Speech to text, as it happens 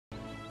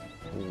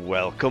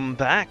Welcome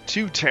back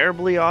to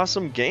Terribly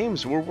Awesome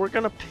Games, where we're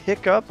gonna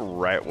pick up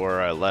right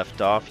where I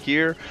left off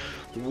here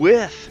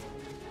with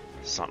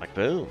Sonic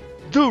Boom: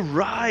 The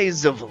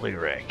Rise of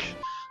Lyric.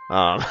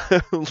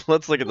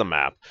 Let's look at the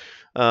map.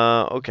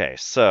 Okay,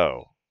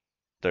 so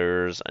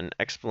there's an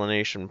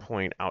explanation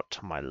point out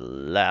to my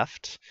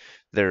left.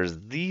 There's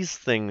these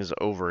things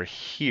over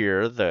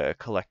here, the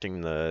collecting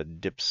the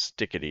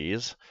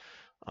dipstickities.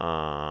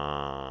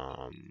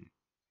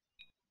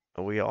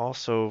 We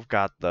also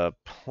got the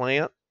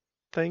plant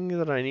thing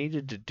that I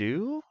needed to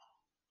do.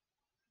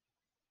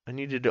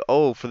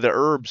 Oh, for the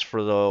herbs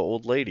for the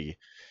old lady.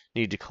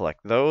 Need to collect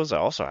those. I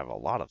also have a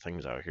lot of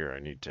things out here I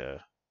need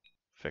to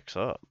fix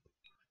up.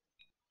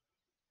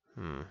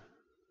 Wow,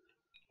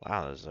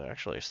 there's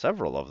actually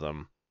several of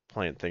them.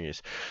 Plant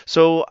thingies.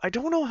 So, I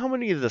don't know how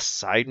many of the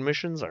side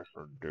missions I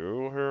could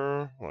do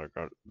here, like,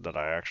 that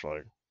I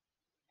actually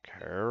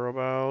care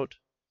about.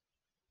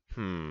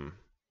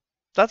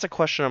 That's a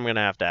question I'm gonna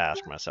have to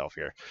ask myself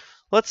here.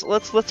 Let's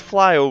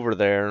fly over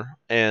there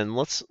and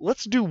let's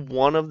do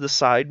one of the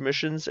side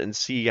missions and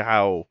see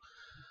how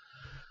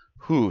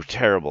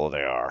terrible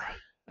they are,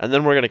 and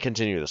then we're gonna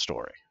continue the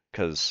story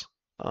because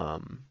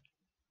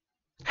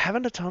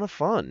having a ton of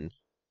fun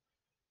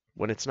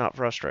when it's not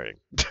frustrating.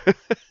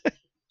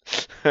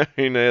 I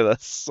mean, hey,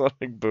 that's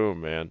Sonic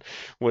Boom, man.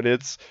 When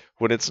it's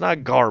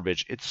not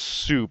garbage, it's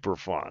super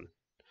fun.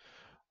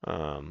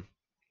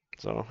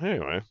 So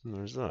anyway,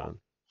 there's that.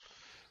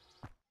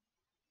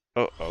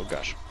 Oh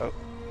gosh. Oh.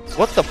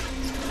 What the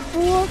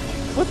fuck?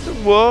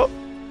 What?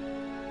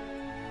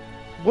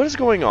 What is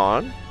going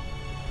on?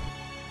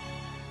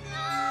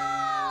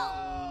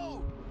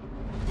 No!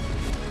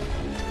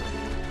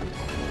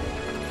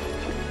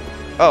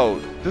 Oh,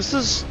 this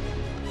is...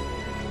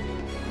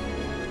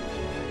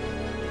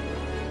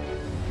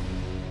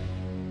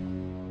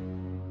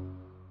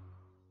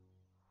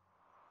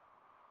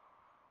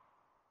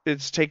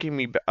 It's taking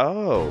me back.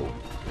 Oh.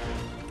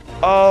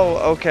 Oh,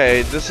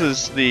 okay. This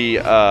is the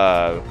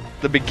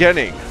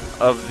beginning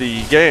of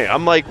the game.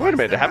 I'm like, wait a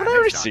minute, haven't I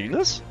already seen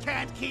this?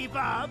 Can't keep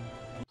up.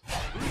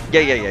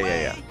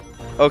 Yeah.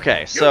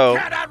 Okay, so You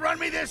can't outrun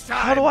me this time.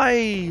 how do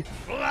I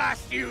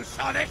Blast you,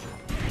 Sonic?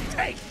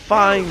 Take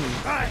find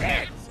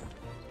ahead.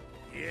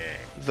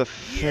 the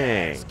thing?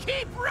 Yes,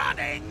 keep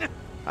running.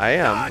 I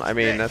am. Dodge I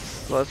mean,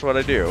 this. that's what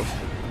I do.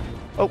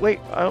 Oh wait,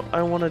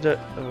 I wanted to.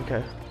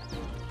 Okay.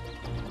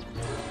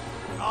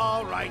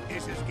 All right,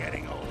 this is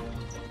getting old.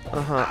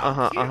 You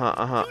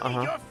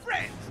need your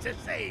friends to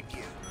save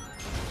you.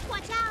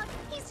 Watch out!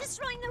 He's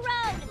destroying the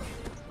road!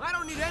 I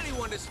don't need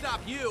anyone to stop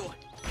you.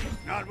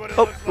 Not what it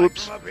Oh, looks like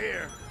oops. from up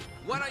here.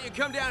 Why don't you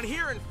come down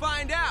here and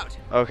find out?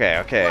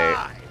 Okay.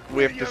 Why? We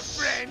Will have your to.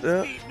 friends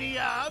beat me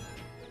up?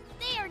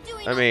 They are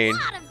doing I mean- a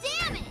lot of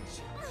damage!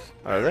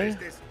 Are Where they? is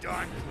this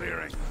darn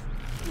clearing?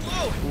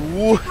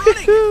 Whoa!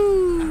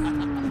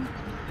 Woohoo!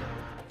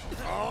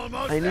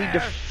 Almost I need to there.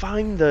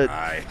 find the.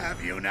 I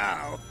have you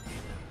now.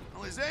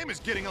 Well, his aim is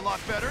getting a lot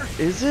better.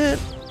 Is it?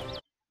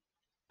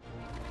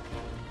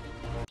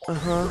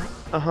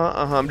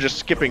 I'm just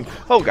skipping.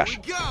 Oh gosh.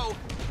 Go!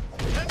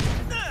 Let's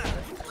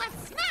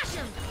smash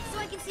them so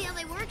I can see how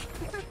they work.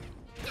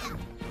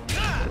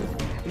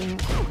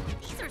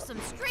 These are some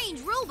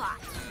strange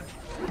robots.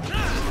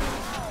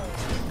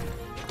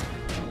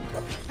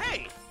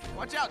 Hey!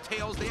 Watch out,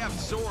 Tails, they have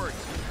swords.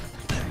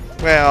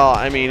 Well,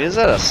 I mean, is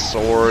that a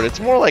sword? It's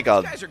more like a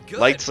These guys are good.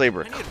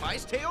 lightsaber. Any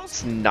advice, Tails?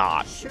 It's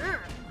not. Sure,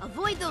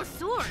 avoid those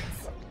swords.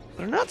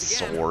 They're not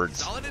Again, swords.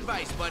 Solid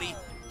advice, buddy.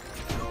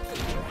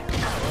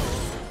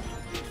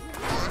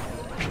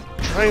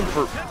 Trying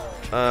for.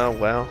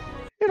 Well,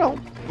 you know.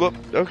 Whoop.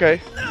 Okay.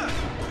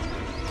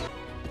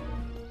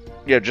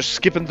 Yeah, just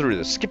skipping through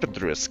this.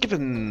 Skippity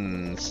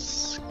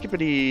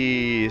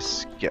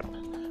skip.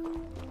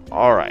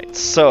 Alright,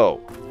 so.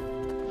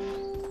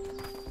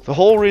 The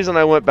whole reason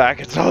I went back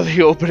and saw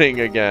the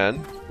opening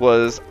again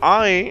was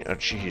oh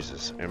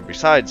Jesus, and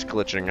besides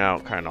glitching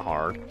out kind of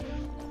hard,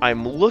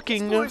 I'm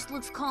looking This forest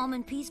looks calm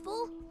and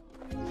peaceful.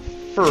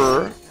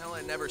 for Well,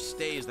 it never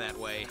stays that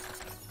way.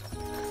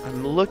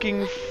 I'm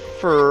looking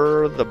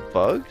for the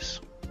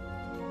bugs?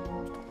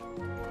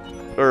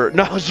 Or,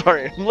 no,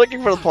 sorry, I'm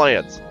looking for the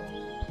plants.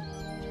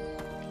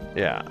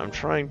 Yeah, I'm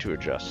trying to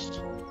adjust.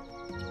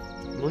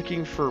 I'm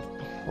looking for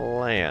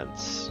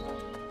plants.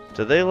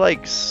 Do they,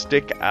 like,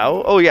 stick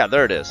out? Oh, yeah,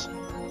 there it is.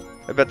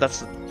 I bet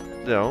that's...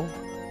 No.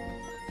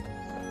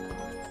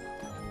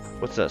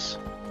 What's this?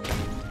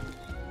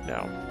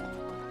 No.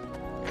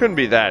 Couldn't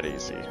be that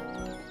easy.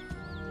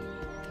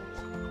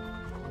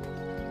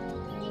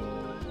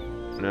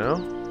 No?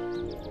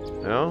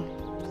 No?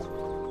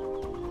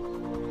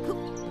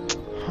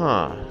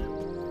 Huh.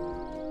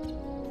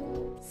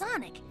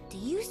 Sonic, do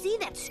you see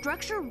that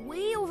structure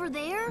way over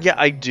there? Yeah,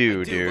 I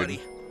do, Dude, dude.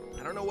 buddy.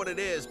 I don't know what it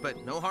is,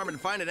 but no harm in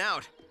finding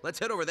out. Let's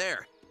head over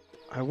there.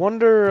 I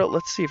wonder,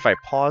 let's see if I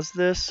pause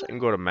this and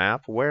go to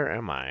map. Where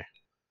am I?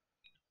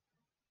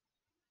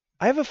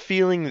 I have a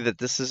feeling that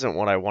this isn't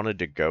what I wanted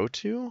to go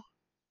to.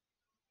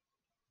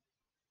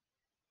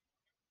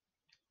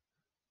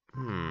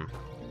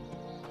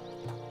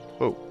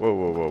 Whoa, whoa,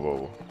 whoa, whoa,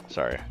 whoa.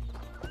 Sorry.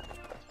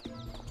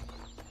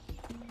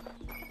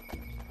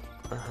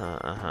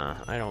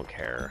 I don't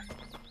care.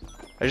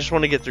 I just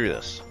want to get through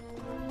this.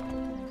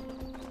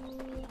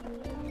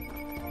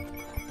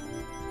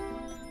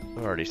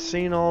 I've already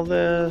seen all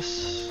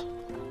this.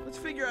 Let's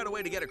figure out a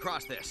way to get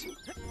across this.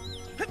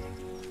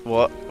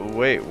 What?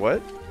 Wait,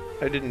 what?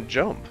 I didn't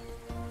jump.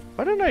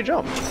 Why didn't I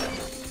jump?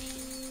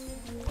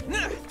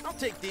 I'll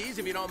take these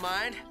if you don't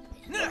mind.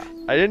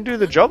 I didn't do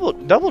the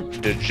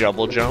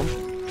double jump.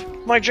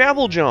 My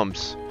jabble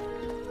jumps.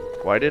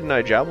 Why didn't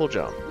I jabble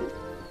jump?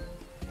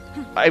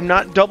 I'm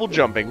not double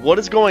jumping. What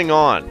is going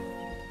on?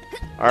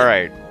 All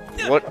right.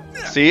 What?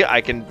 See, I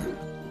can.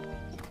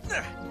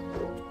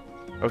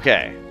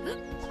 Okay.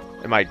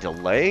 Am I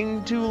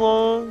delaying too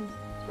long?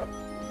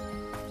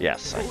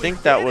 Yes, I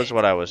think that was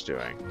what I was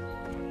doing.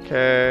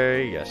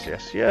 Okay. Yes,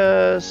 yes,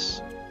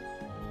 yes.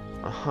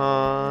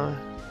 Uh-huh.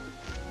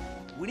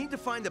 We need to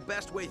find the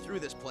best way through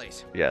this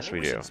place. Yes,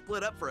 we do. Should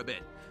split up for a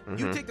bit.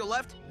 You take the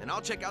left, and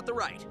I'll check out the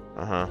right.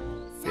 Uh-huh.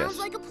 Sounds Yes.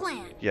 like a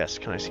plan. Yes,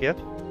 can I skip?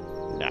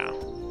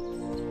 No.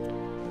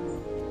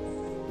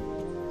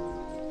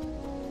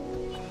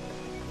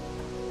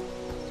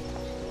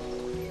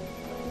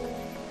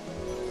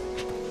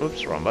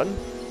 Oops, wrong button.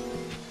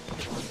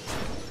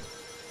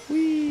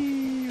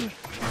 Whee!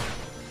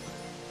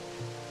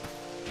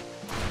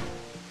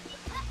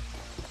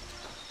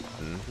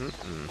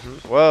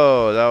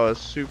 Whoa, that was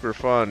super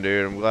fun,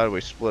 dude. I'm glad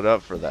we split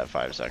up for that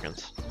 5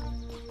 seconds.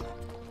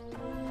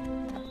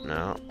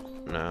 No,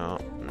 no,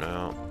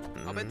 no.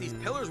 I'll bet these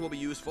pillars will be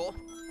useful.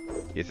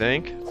 You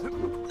think?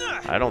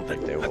 I don't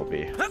think they will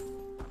be.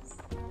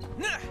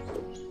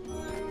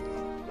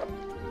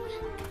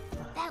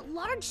 That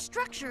large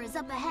structure is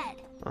up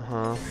ahead.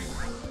 Uh-huh.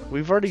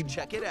 We've already...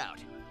 Check it out.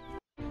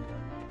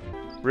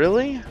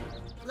 Really?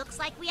 Looks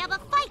like we have a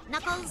fight,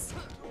 Knuckles.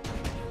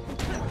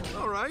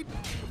 All right,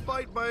 a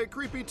fight by a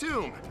creepy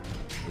tomb.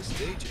 The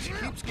stage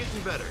just keeps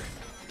getting better.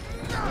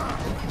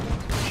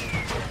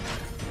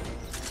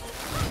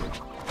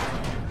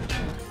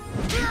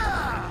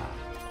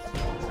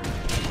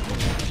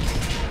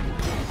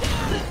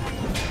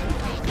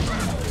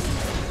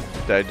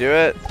 Did I do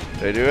it?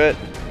 Did I do it?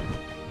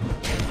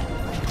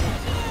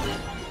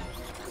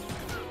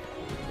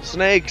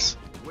 Snakes!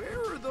 Where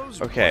are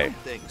those Okay. red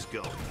things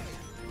go?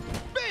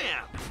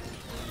 Bam!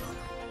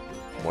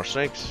 More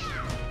snakes.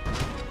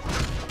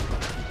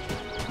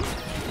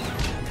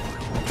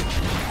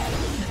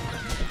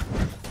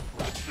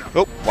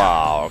 Oh,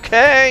 wow.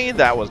 Okay,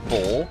 that was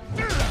bull.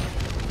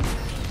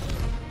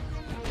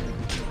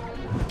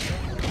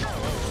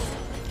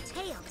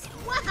 Tails,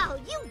 wow,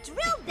 you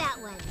drilled that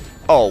one.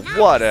 Oh,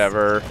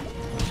 whatever.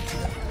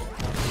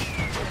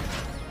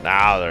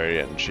 Now they're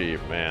getting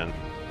cheap, man.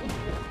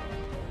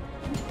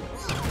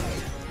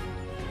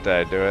 Did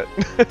I do it?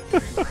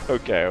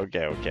 Okay,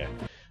 okay, okay.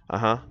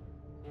 Uh-huh.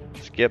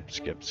 Skip,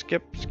 skip,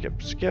 skip,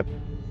 skip, skip.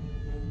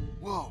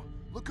 Whoa,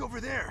 look over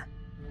there.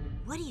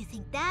 What do you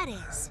think that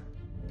is?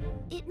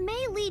 It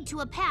may lead to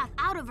a path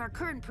out of our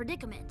current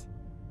predicament.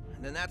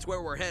 And then that's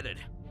where we're headed.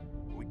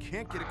 We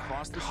can't get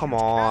across this Come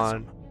huge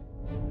on.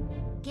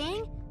 chasm.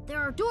 Gang, there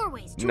are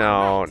doorways to No,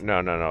 our right.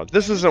 no, no, no.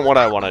 This isn't what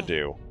I want to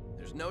do.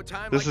 There's no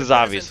time. This like the is present.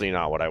 obviously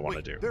not what I want to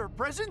Wait, do. there are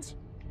presents?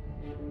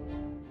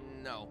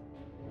 No.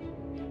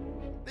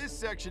 This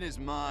section is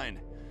mine.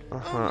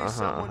 Uh-huh, Only uh-huh,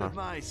 someone uh-huh. of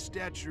my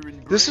stature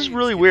and This is brains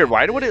really can weird. handle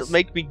Why would it this.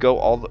 make me go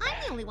all the...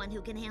 I'm the only one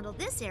who can handle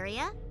this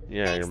area.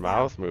 Yeah, Thanks, your though.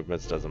 mouth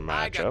movements doesn't I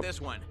match got up. this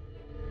one.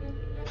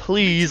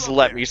 Please You up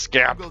let there. me I'll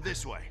skip. go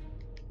this way.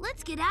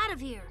 Let's get out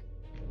of here.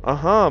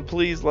 Uh-huh,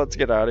 please let's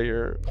get out of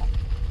here.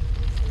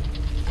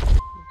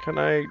 Can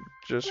I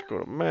just go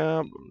to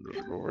map?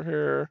 Just go over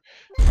here.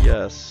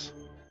 Yes.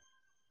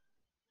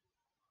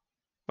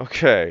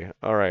 Okay,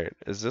 alright.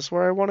 Is this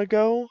where I want to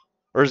go?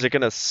 Or is it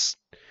gonna...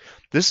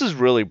 This is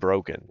really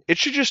broken. It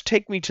should just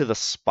take me to the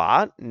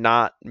spot,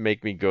 not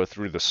make me go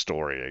through the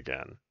story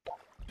again.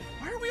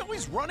 Why are we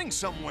always running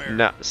somewhere?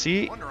 No,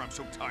 see? Wonder I'm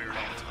so tired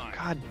all the time.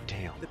 God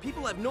damn. The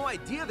people have no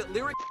idea that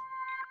Lyric.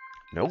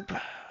 Nope.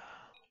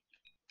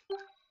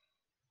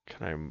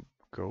 Can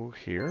I go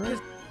here?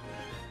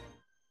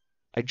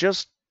 I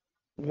just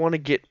want to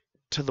get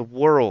to the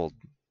world.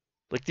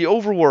 Like the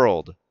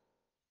overworld.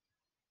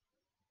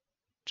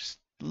 Just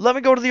let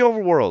me go to the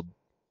overworld.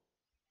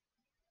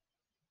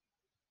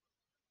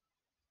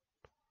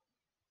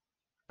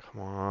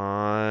 Come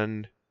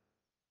on.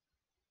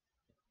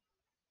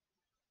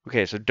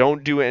 Okay, so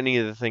don't do any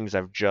of the things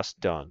I've just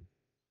done.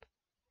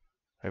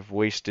 I've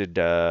wasted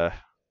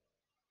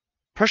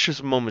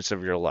precious moments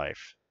of your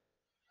life.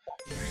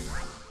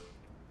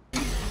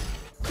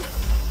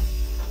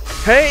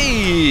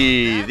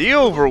 Hey, the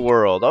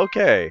overworld.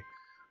 Okay.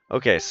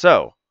 Okay,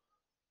 so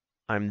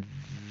I'm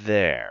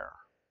there.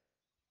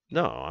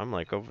 No, I'm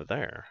like over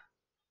there.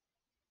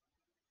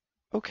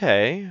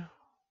 Okay.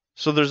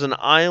 So there's an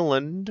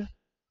island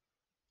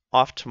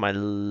off to my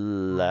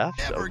left.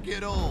 Never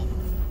get old.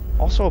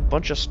 Also a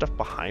bunch of stuff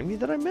behind me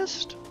that I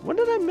missed? When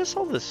did I miss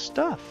all this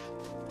stuff?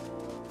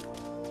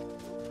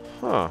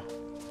 Huh.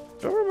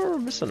 don't remember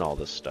missing all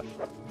this stuff.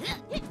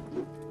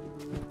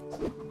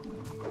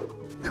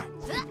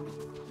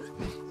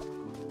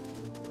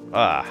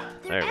 Ah,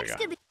 there we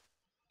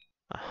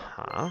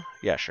go.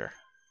 Yeah, sure.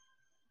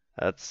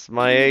 That's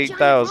my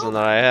 8,000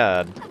 that I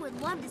had. I would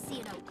love to see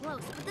it up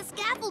close, but the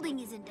scaffolding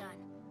isn't done.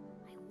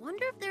 I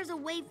wonder if there's a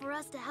way for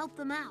us to help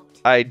them out.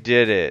 I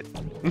did it.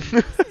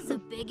 This is a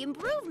big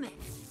improvement.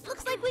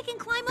 Looks like we can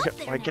climb up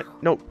there now.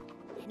 No.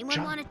 Anyone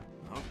John. want to?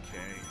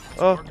 Okay.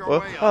 Oh, Work our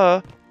way up.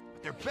 uh,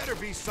 There better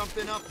be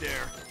something up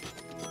there.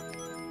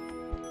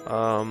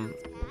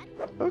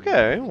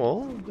 okay,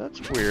 well,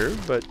 that's weird,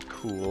 but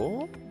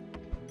cool.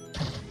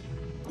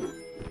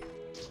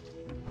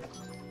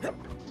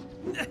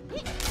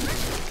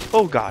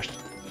 Oh gosh.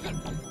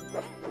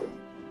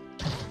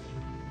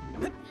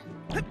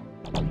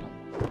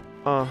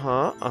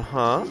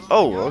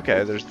 Oh,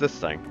 okay, there's this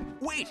thing.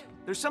 Wait,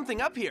 there's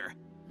something up here.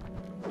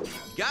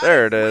 Got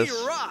There it Way is.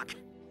 to rock.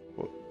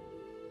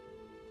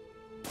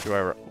 Do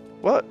I...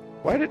 What?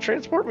 Why did it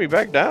transport me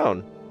back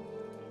down?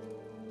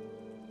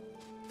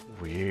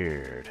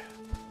 Weird.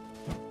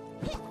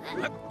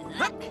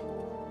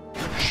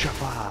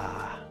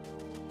 Shabba.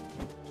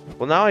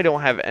 Well, now I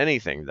don't have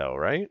anything, though,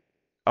 right?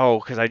 Oh,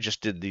 because I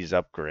just did these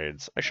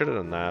upgrades. I should have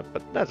done that,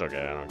 but that's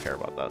okay. I don't care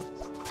about that.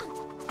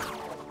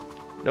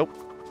 Nope.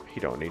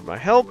 You don't need my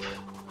help.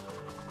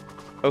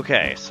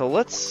 Okay, so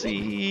let's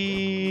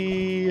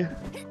see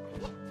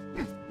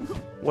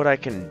what I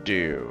can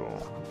do.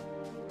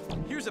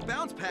 Here's a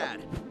bounce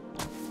pad.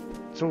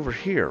 It's over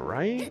here,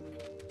 right?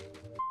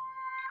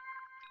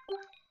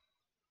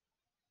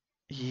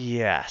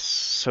 Yes.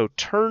 So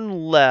turn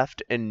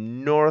left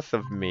and north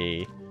of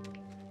me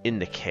in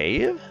the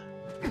cave?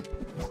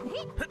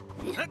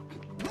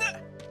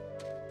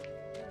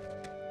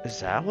 Is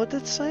that what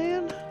it's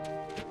saying?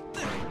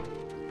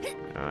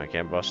 Oh, I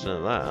can't bust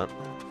into that.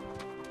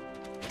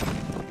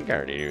 I think I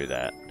already knew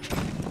that.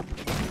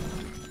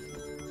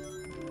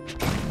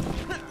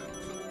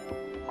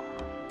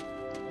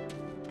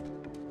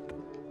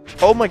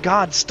 Oh my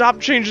god, stop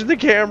changing the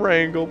camera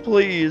angle,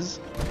 please.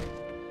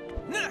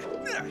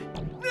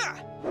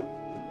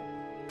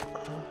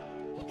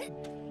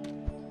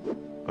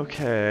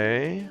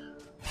 Okay.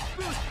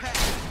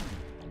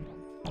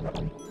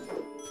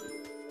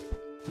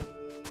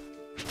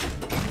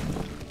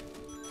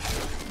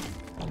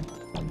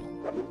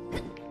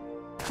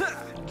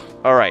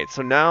 Alright,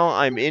 so now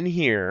I'm in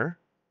here.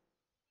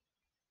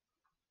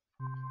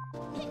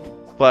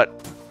 But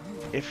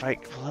if I...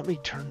 Let me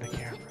turn the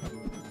camera.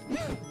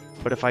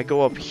 But if I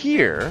go up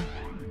here...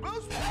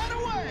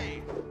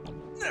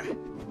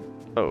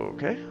 Oh,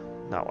 okay.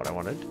 Not what I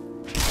wanted.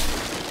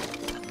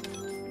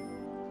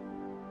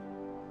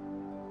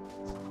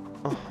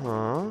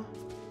 Uh-huh.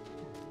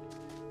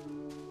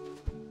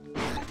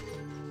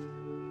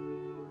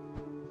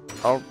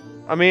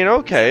 I mean,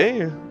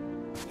 okay.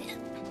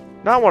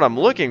 Not what I'm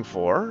looking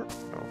for.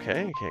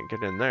 Okay, I can't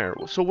get in there.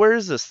 So where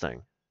is this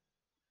thing?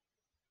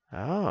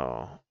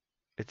 Oh.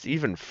 It's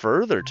even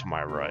further to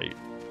my right.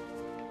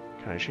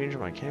 Can I change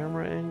my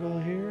camera angle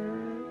here?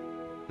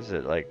 Is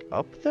it, like,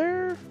 up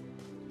there?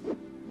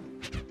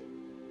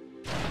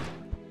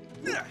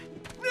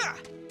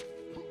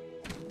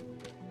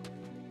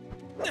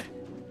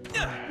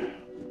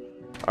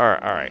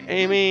 Alright,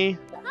 Amy.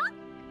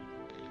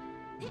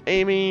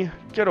 Amy,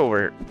 get over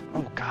here.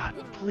 Oh god,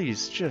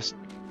 please, just...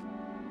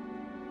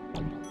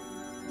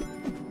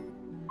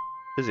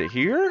 Is it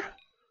here?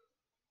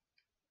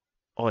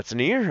 Oh, it's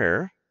near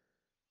here.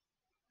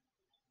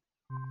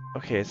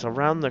 Okay, it's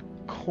around the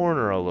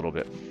corner a little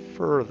bit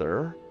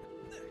further.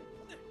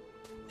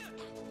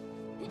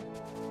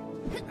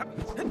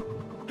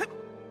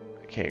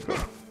 I can't go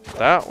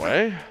that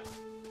way.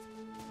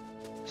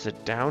 Is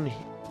it down here?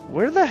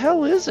 Where the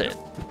hell is it?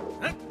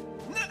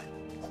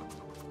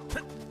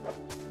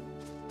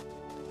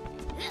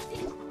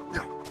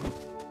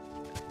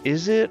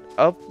 Is it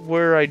up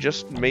where I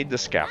just made the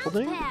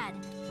scaffolding?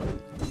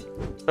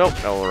 Nope,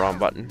 no, wrong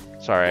button.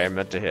 Sorry, I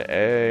meant to hit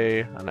A,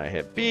 and I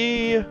hit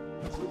B.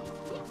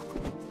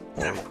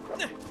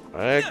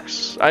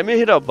 X. I may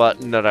hit a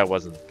button that I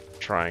wasn't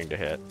trying to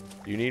hit.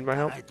 Do you need my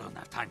help? I don't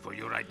have time for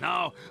you right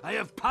now. I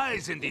have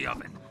pies in the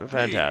oven.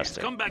 Fantastic.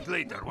 Please, come back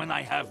later when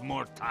I have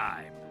more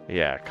time.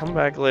 Yeah, come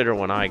back later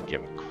when I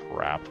give a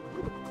crap.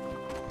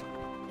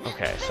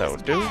 Okay, so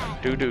do.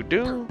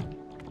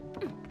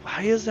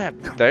 Why is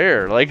that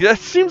there? Like, that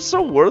seems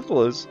so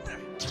worthless.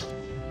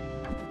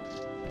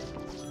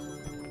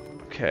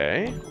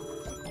 Okay.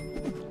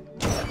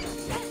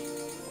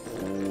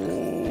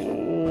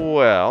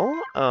 Well,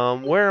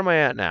 where am I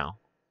at now?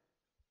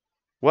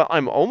 Well,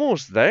 I'm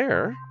almost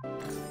there.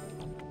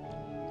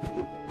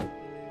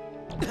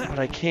 But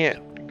I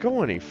can't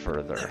go any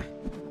further.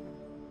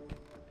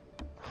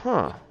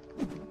 Huh.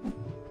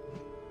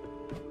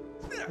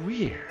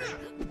 Weird.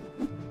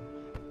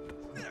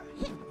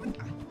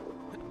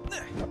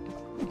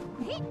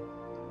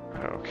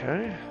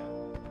 Okay.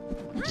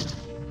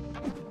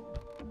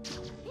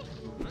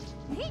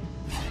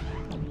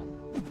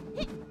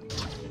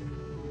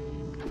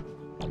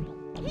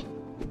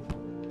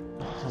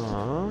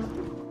 Huh?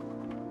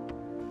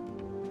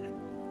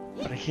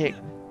 But I can't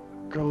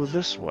go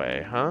this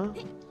way, huh?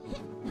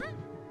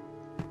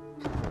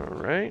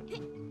 Alright.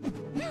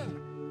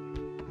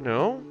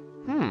 No?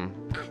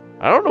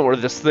 I don't know where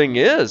this thing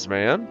is,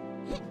 man.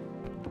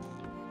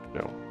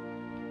 No.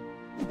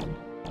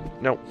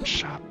 No,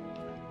 shut.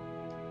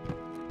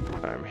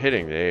 I'm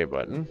hitting the A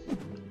button.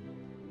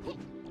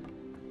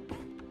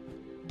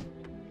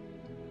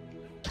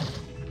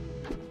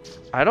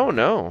 I don't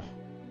know.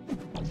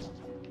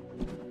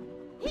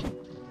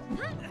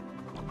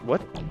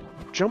 What?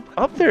 Jump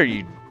up there,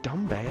 you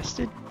dumb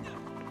bastard.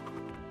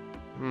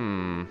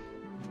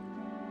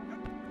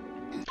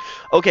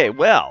 Okay,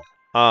 well,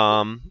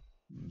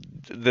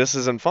 this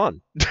isn't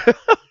fun.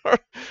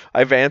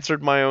 I've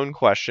answered my own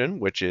question,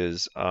 which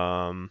is,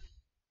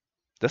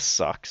 this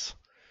sucks.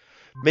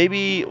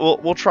 Maybe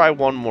we'll try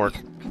one more.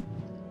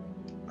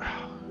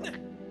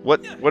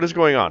 What is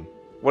going on?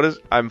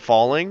 I'm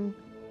falling?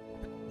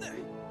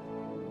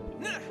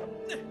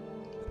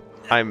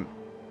 I'm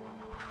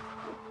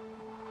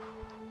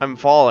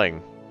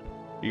falling.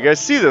 You guys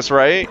see this,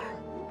 right?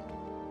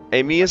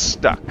 Amy is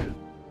stuck.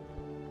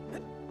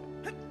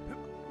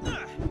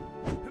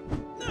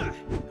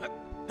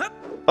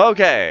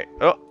 Okay.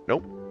 Oh,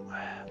 nope.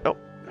 Nope.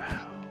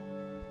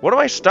 What am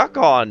I stuck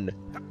on?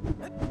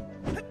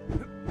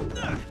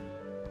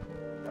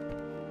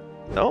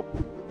 Nope.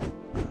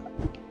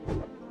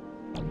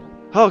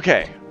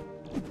 Okay.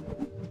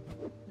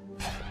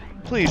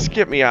 Please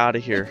get me out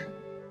of here.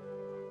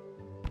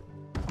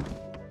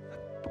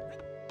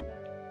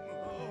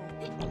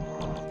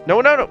 No,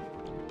 no, no.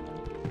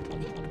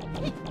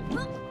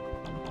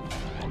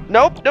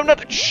 Nope, no, no,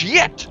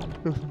 shit!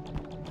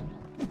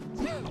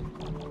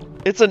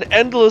 It's an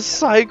endless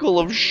cycle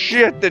of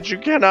shit that you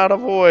cannot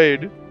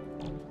avoid.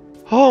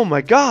 Oh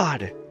my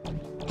god.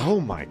 Oh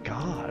my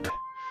god.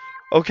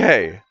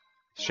 Okay.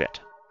 Shit.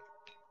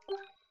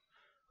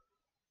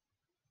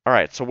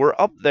 Alright, so we're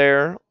up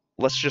there.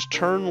 Let's just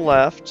turn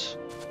left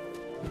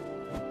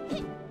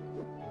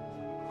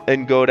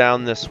and go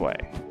down this way.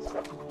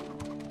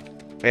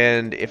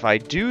 And if I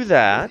do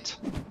that,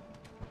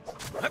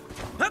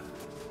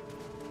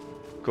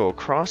 go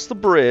across the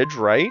bridge,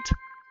 right?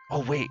 Oh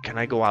wait, can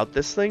I go out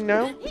this thing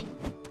now?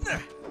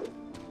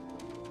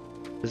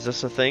 Is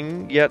this a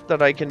thing yet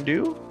that I can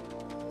do?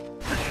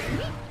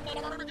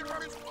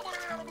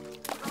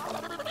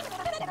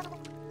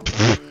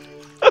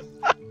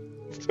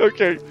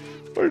 Okay,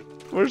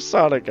 where's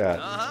Sonic at?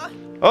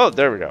 Oh,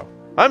 there we go.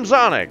 I'm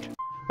Sonic!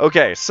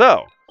 Okay,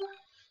 so.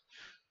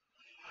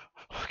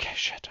 Okay,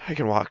 shit. I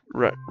can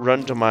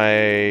run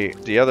to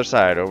the other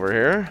side over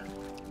here.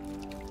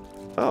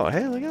 Oh,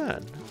 hey, look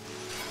at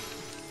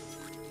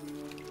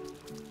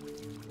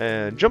that.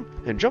 And jump,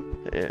 and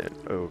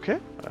okay.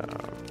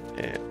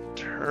 And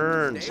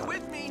turn. Stay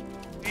with me.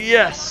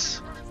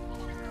 Yes!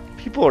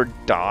 People are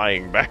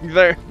dying back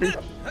there.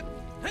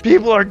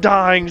 People are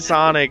dying,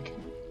 Sonic.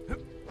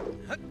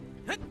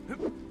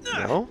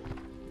 No?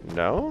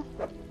 No?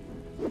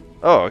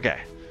 Oh, okay.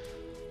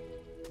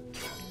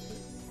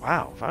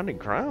 Wow, Founding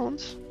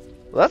Crowns?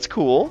 Well, that's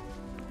cool.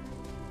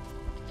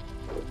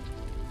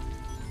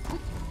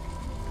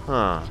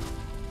 Huh.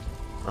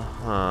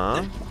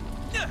 Uh-huh.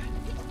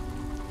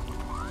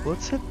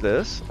 Let's hit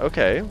this.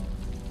 Okay.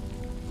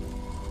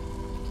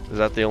 Is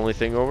that the only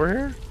thing over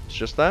here? It's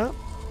just that?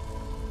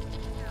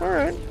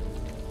 Alright.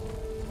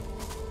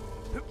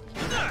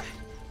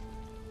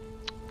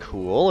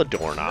 Cool, a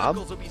doorknob.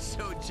 Knuckles will be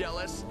so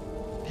jealous.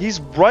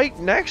 He's right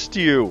next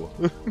to you.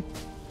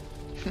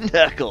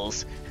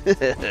 Knuckles.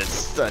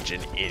 Such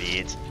an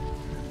idiot.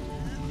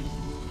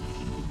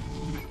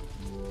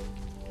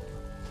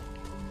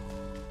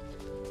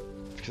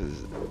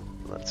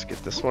 Let's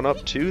get this one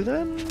up too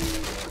then.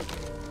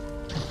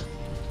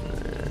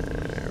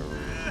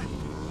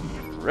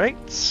 Right.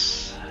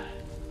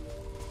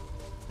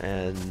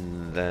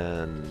 And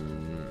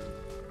then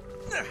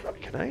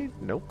can I?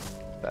 Nope.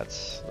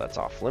 That's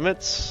off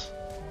limits.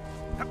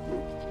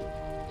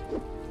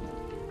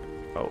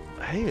 Oh,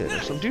 hey,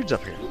 there's some dudes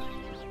up here.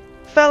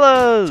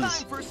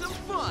 Fellas! Time for some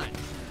fun.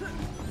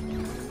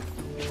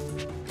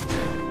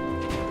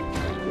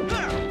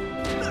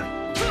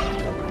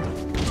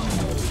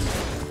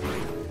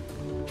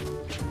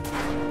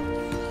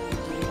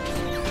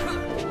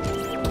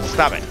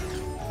 Stop it.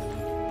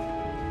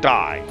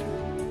 Die.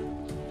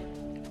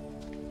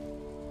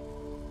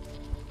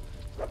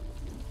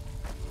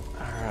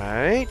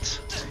 Alright.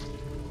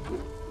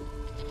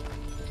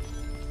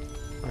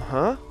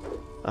 Uh-huh.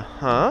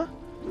 Uh-huh.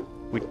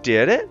 We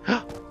did it.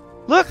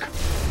 Look!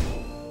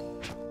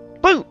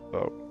 Boom!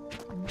 Oh.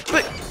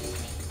 But,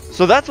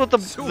 so that's what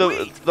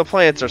the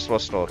plants are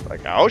supposed to look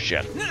like. Oh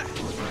shit.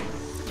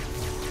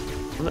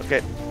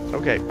 Okay.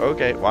 Okay.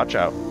 Okay. Watch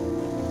out.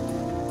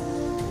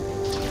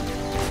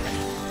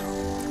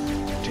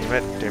 Damn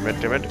it. Damn it.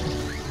 Damn it.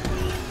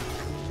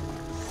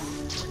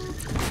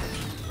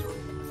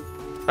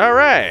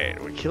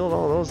 Alright. We killed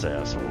all those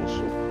assholes.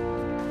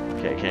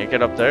 Okay. Can't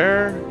get up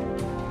there.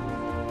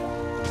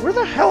 Where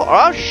the hell?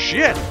 Oh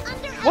shit!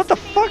 What the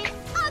fuck?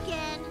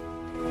 Again.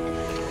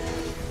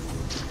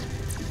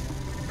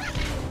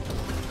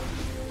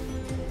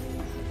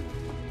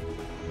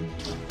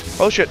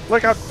 Oh shit,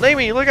 look out!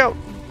 Amy, look out!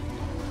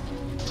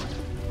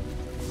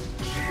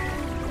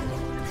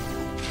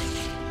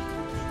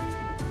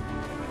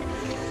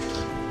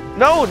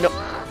 No, no!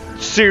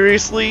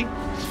 Seriously?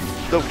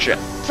 Oh shit.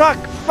 Fuck!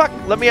 Fuck!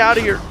 Let me out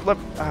of here! Let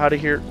me out of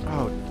here.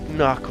 Oh,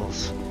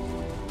 Knuckles.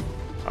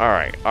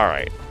 Alright,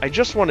 alright. I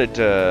just wanted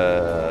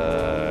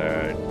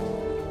to...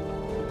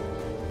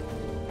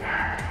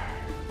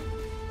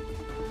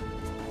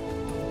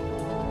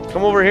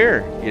 Come over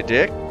here, you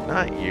dick.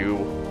 Not you.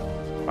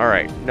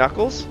 Alright,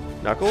 Knuckles?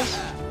 Knuckles?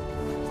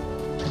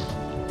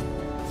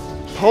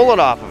 Pull it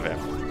off of him.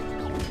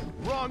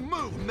 Wrong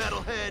move,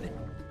 metalhead.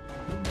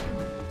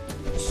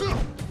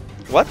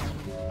 What?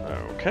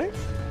 Okay.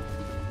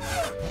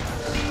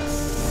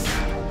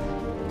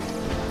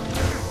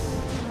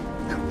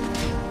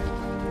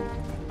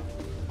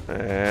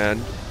 And...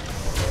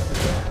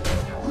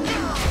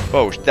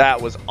 Oh,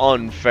 that was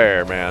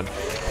unfair, man.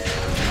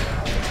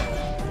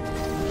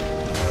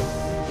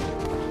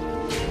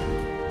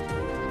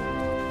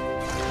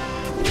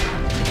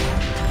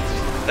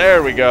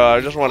 There we go.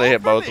 I just want to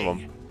hit both of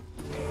them.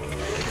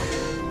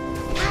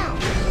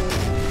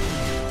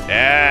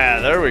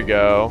 Yeah, there we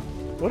go.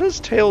 What is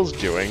Tails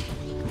doing?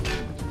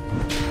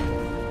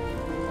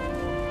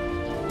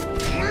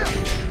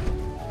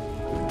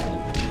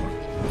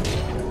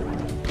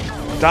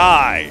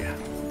 Die!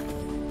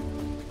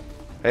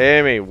 Hey,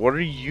 Amy, what are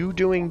you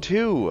doing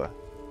too?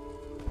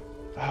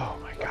 Oh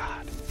my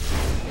god.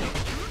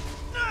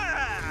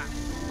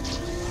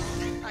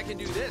 I can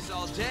do this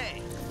all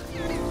day.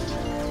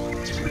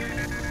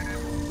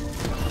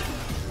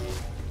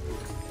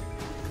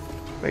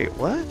 Wait,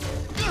 what?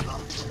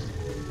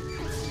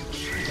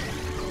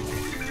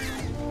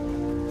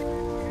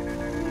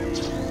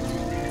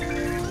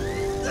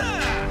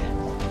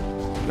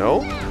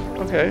 No?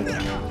 Okay.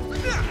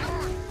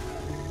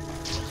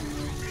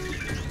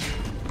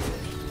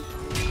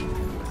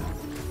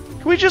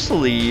 Can we just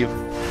leave?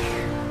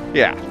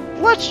 Yeah,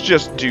 let's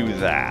just do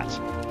that.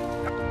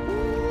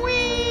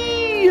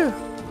 Whee!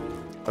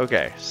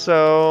 Okay,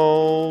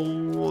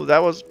 so that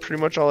was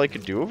pretty much all I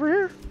could do over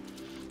here?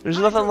 There's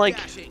nothing like...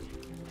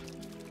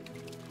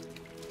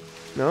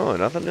 No,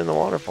 nothing in the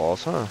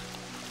waterfalls, huh?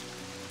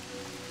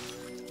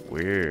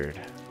 Weird.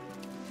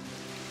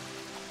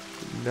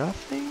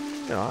 Nothing?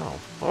 Oh.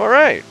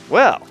 Alright,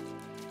 well.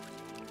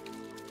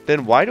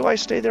 Then why do I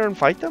stay there and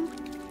fight them?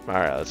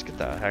 Alright, let's get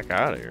the heck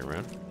out of here,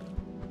 man.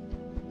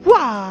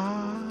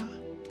 Wah!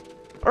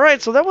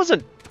 Alright, so that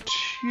wasn't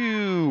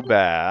too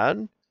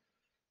bad.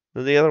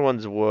 The other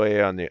one's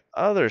way on the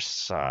other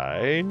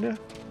side.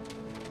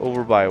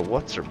 Over by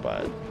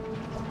what's-her-butt.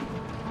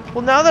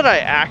 Well, now that I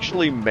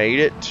actually made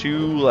it to,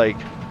 like...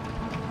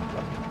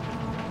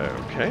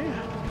 Okay.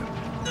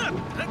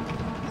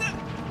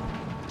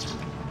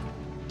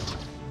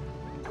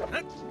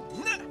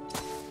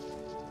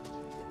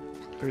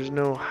 There's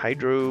no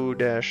Hydro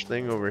Dash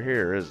thing over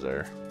here, is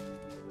there?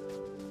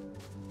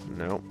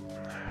 Nope.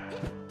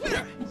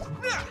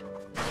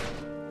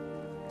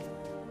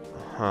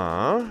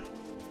 Huh?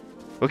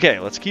 Okay,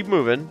 let's keep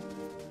moving.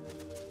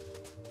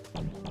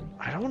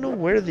 I don't know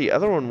where the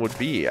other one would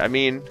be. I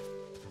mean,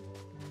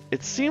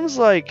 it seems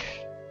like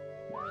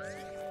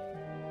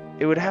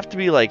it would have to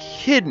be, like,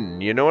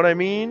 hidden, you know what I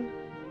mean?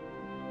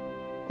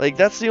 Like,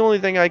 that's the only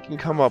thing I can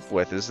come up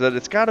with, is that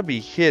it's gotta be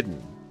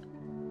hidden.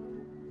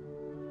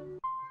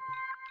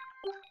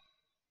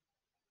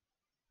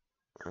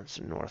 That's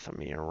north of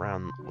me,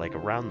 around, like,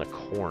 around the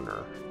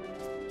corner.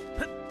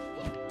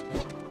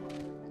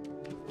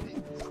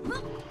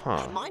 Huh.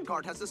 That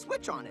minecart has a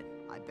switch on it.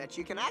 I bet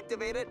you can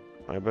activate it.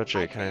 I bet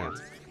you I can.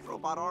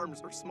 Robot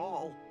arms are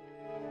small.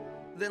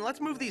 Then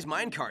let's move these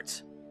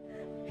minecarts.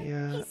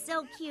 Yeah. He's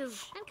so cute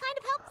and kind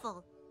of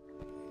helpful.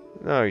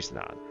 No, he's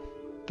not.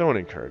 Don't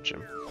encourage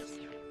him.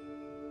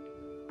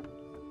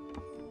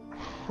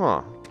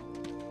 Huh.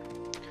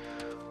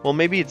 Well,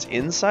 maybe it's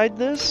inside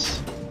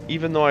this?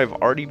 Even though I've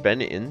already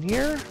been in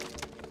here?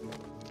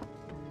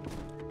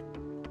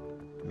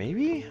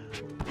 Maybe?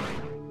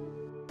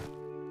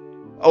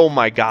 Oh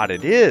my god,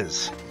 it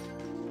is!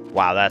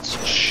 Wow, that's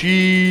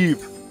cheap!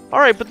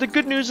 Alright, but the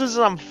good news is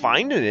I'm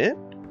finding it.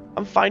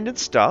 I'm finding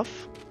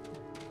stuff.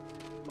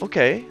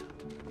 Okay.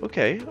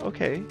 Okay,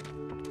 okay.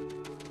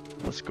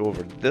 Let's go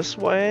over this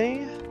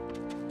way.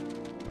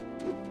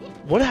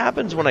 What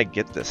happens when I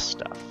get this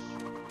stuff?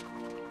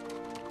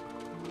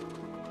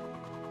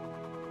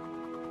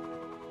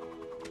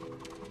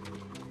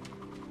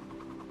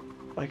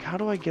 Like, how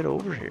do I get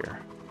over here?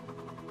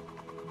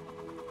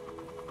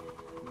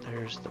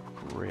 There's the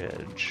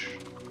bridge.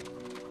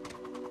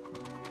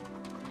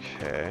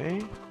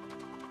 Okay.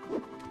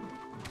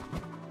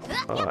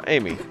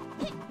 Amy.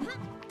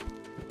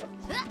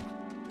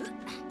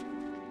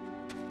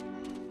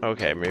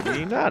 Okay,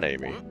 maybe not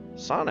Amy.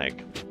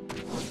 Sonic.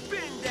 Spin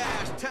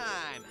dash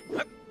time.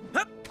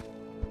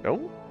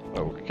 No?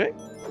 Okay.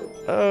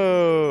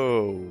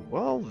 Oh,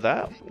 well,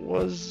 that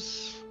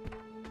was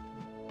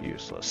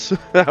useless.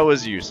 That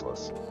was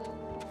useless.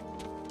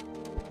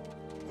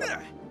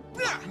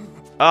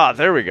 Ah,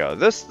 there we go.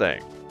 This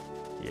thing.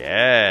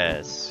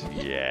 Yes.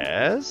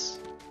 Yes.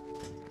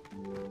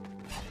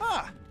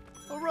 Ah,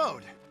 a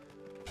road.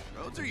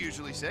 Roads are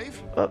usually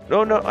safe.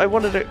 No, no, I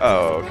wanted to...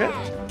 Oh, okay.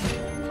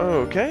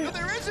 Okay. But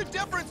there is a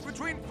difference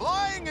between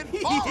flying and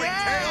falling,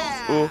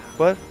 Tails. Ooh,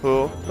 what?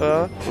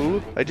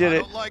 Ooh, I did I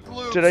it. don't like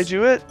loops. Did I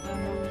do it?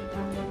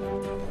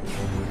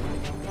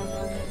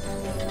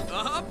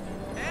 Up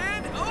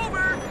and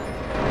over.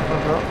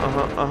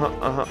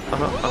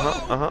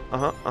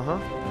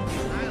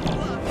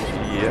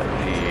 Yeah,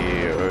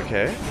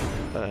 okay.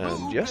 And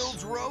Who yes.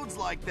 builds roads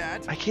like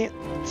that? I can't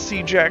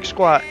see jack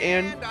squat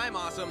and... I'm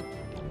awesome.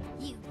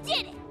 You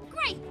did it!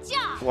 Great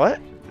job! What?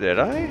 Did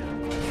I?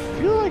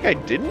 Feel like I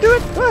didn't do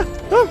it?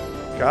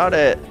 Got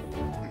it.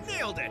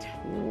 Nailed it.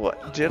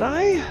 What? Did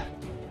I?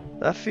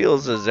 That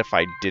feels as if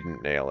I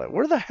didn't nail it.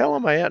 Where the hell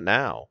am I at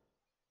now?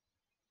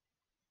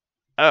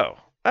 Oh.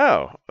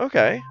 Oh,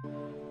 okay.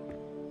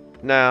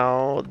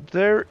 Now,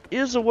 there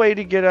is a way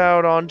to get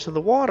out onto the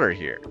water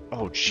here.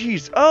 Oh,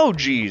 jeez. Oh,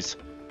 jeez.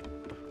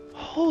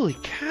 Holy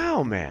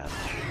cow, man.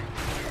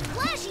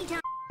 Flashy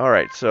time!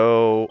 Alright,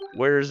 so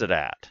where is it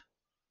at?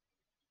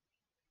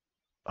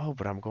 Oh,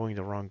 but I'm going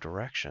the wrong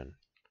direction.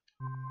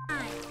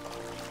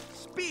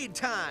 Speed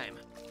time.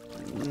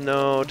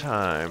 No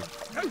time.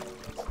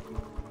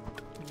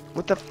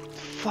 What the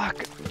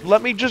fuck?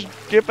 Let me just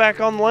get back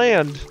on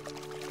land.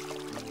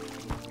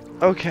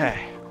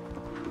 Okay.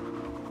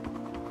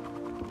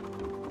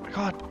 My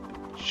God.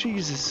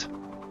 Jesus.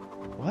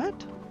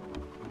 What?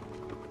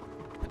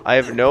 I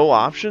have no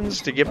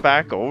options to get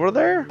back over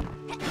there?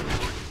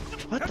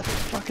 What the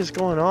fuck is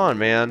going on,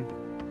 man?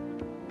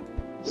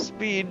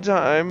 Speed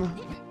time.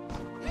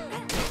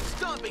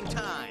 Stomping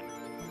time.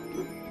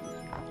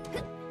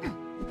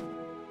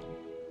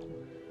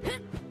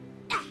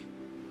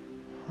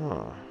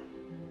 Huh.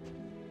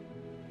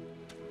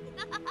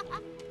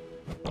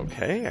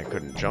 Okay, I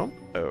couldn't jump.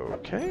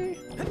 Okay.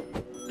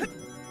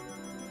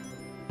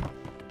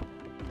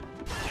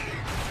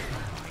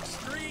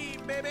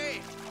 Extreme,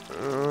 baby.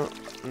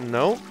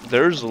 Nope.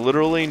 There's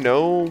literally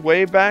no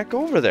way back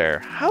over there.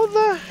 How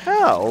the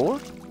hell?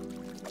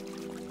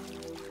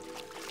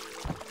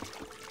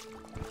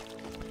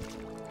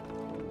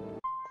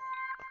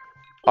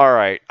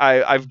 Alright,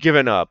 I've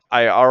given up.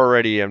 I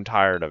already am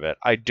tired of it.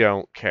 I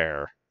don't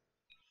care.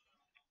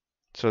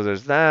 So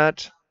there's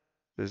that.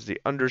 There's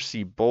the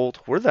undersea bolt.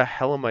 Where the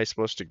hell am I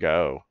supposed to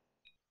go?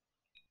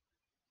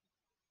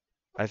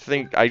 I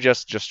think I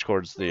just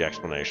towards the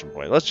exclamation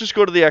point. Let's just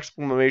go to the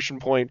exclamation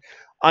point.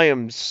 I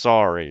am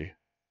sorry.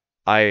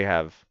 I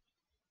have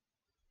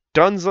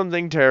done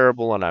something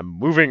terrible and I'm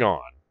moving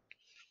on.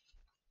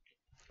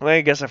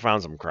 I guess I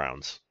found some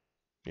crowns.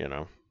 You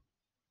know.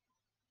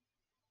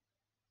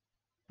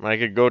 I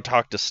could go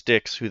talk to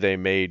Styx, who they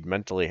made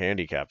mentally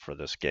handicapped for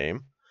this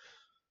game.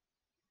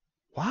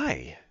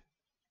 Why?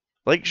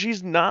 Like,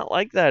 she's not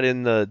like that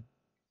in the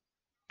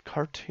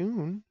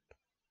cartoon.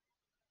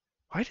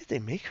 Why did they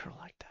make her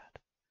like that?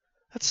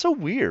 That's so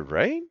weird,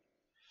 right?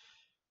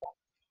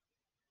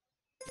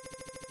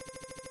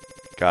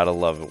 Gotta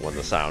love it when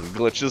the sound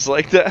glitches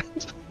like that.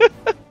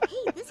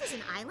 Hey, this is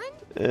an island?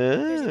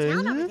 There's a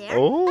town over there.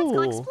 Let's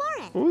go explore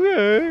it.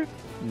 Okay.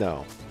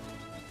 No.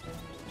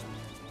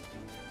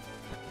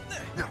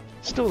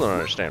 Still don't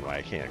understand why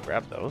I can't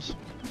grab those.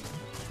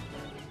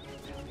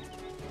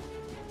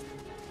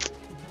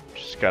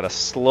 Just gotta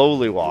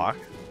slowly walk.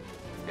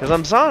 Because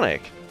I'm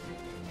Sonic.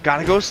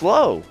 Gotta go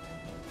slow.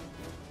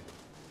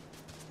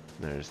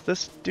 There's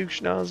this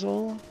douche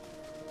nozzle.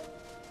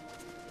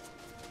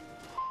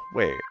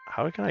 Wait,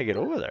 how can I get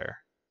over there?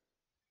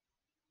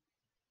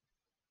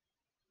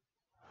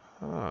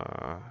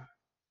 Huh.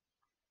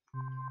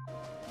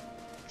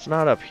 It's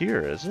not up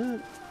here, is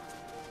it?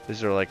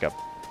 Is there like a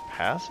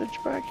passage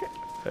back here?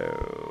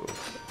 Oh.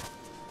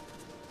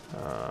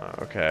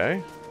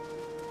 Okay.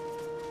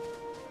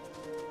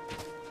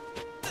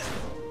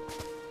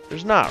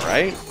 There's not,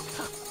 right?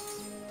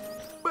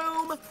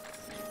 Boom!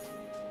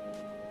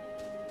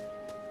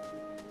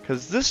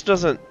 Because this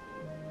doesn't...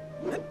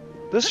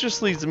 This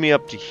just leads me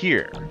up to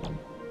here.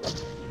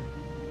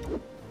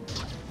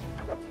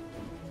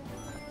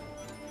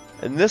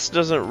 And this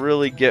doesn't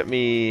really get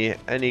me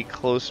any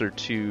closer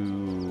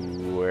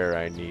to where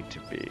I need to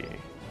be.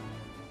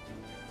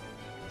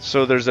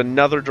 So there's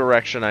another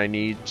direction I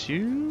need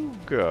to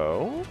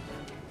go.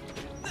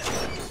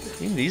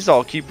 I mean, these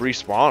all keep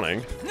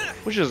respawning,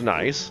 which is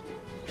nice.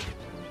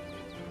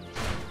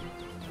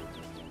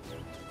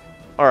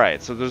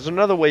 Alright, so there's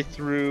another way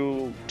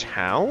through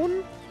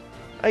town,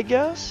 I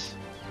guess?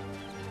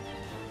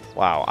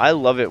 Wow, I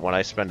love it when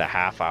I spend a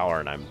half hour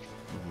and I'm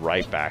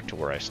right back to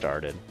where I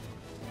started.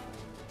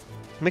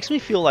 Makes me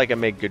feel like I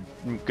made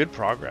good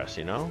progress,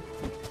 you know?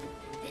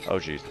 Oh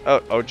jeez. Oh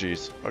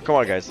jeez. Oh, come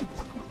on, guys.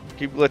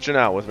 Keep glitching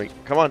out with me.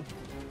 Come on.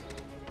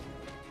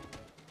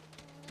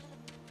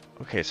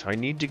 Okay, so I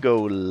need to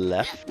go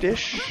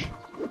leftish.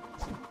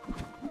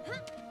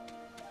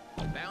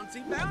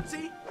 Bouncy,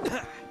 bouncy.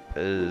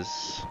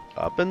 Is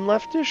up and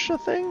leftish a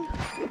thing?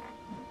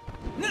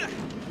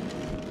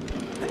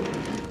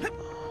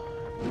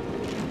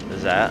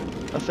 Is that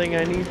a thing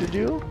I need to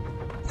do?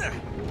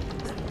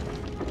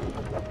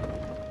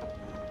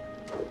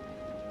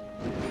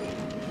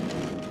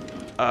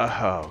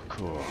 Oh,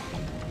 cool.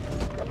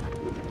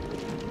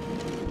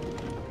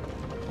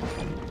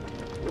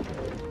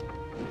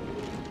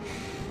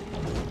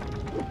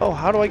 Oh,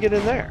 how do I get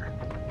in there?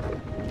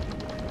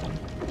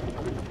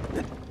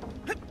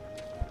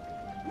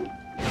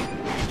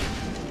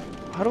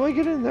 How do I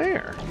get in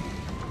there?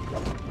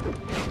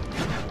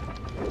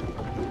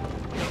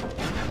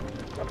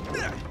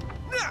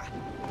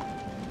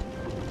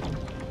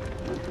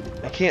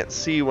 I can't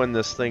see when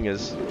this thing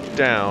is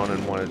down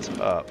and when it's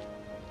up.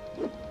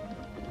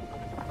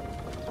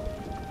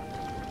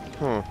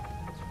 Huh.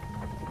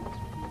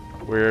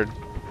 Weird.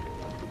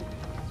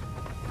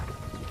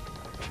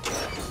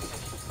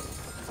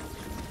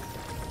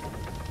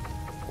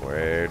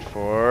 Wait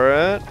for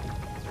it.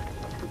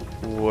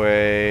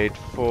 Wait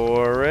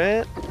for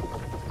it.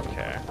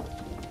 Okay.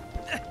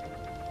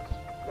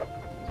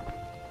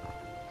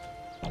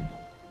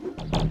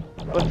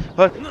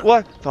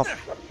 What the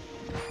f—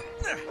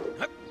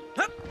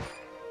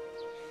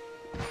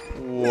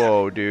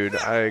 Whoa, dude,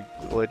 I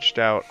glitched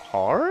out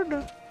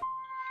hard?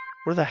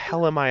 Where the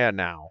hell am I at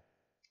now?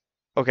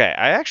 Okay,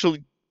 I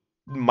actually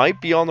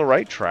might be on the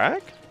right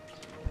track.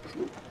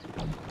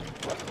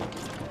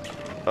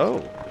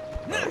 Oh.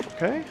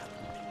 Okay.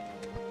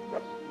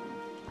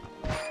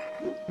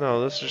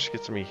 No, this just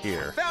gets me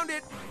here. Found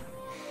it.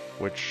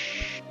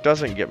 Which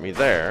doesn't get me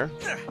there.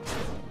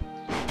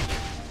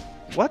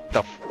 What the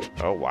f—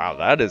 Oh, wow,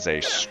 that is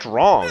a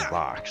strong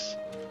box.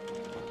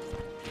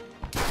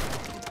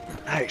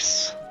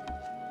 Nice.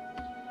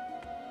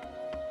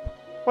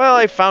 Well,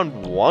 I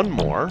found one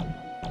more.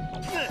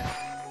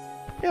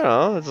 You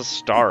know, it's a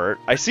start.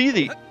 I see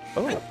the—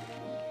 Oh.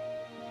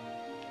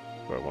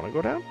 Do I want to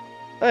go down?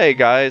 Hey,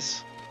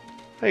 guys.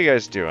 How you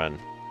guys doing?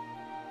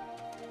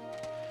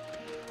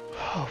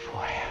 Oh,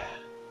 boy.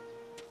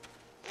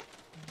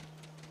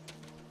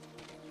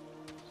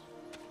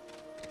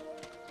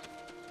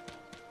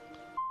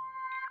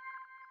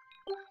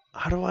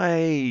 How do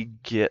I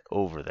get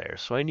over there?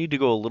 So I need to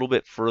go a little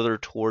bit further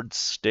towards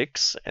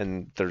Styx,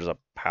 and there's a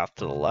path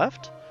to the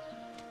left?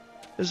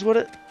 Is what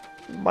it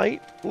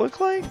might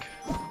look like?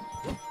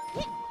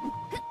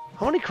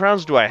 How many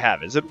crowns do I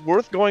have? Is it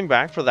worth going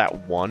back for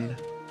that one?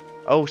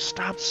 Oh,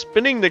 stop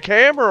spinning the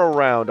camera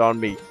around on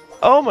me.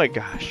 Oh my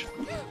gosh.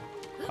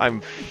 I'm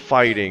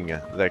fighting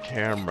the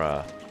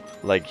camera.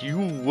 Like, you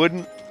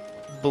wouldn't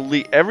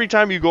believe— every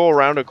time you go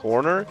around a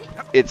corner,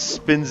 it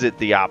spins it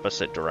the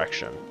opposite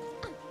direction.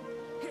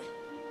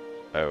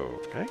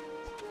 Okay.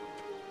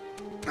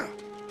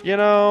 You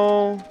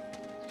know...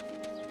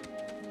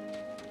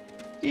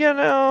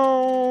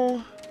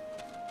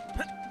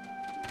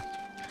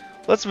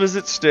 Let's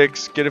visit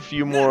Styx, get a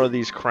few more of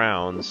these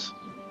crowns.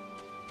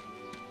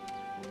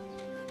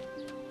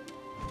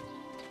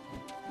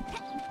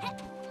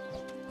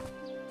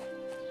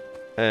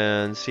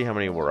 And see how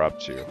many we're up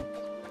to.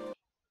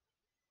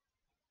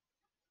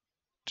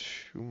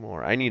 2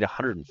 more. I need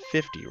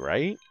 150,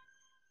 right?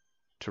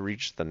 To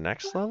reach the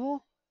next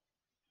level?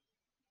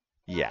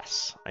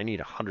 Yes, I need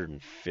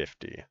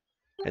 150.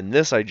 And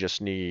this I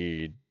just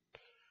need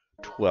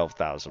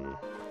 12,000.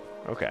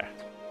 Okay.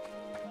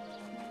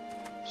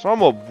 So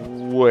I'm a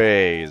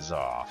ways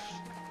off.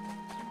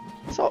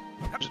 So,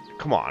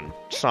 come on,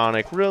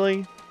 Sonic,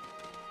 really?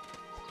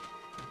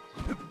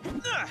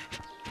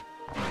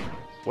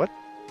 What?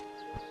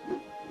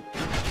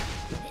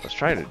 I was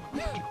trying to—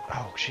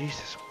 oh,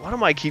 Jesus. What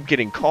am I keep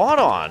getting caught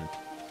on?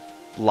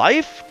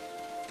 Life?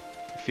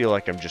 I feel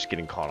like I'm just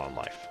getting caught on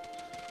life.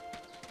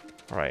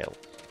 Alright.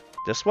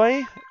 This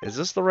way? Is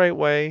this the right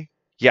way?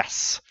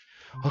 Yes.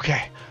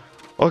 Okay.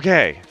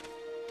 Okay.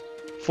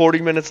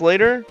 40 minutes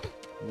later,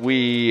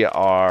 we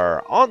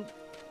are on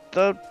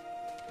the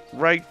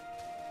right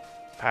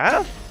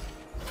path?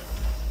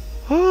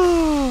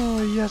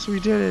 Oh, yes, we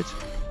did it.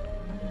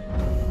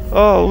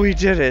 Oh, we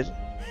did it.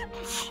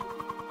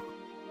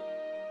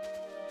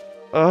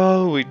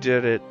 Oh, we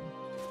did it.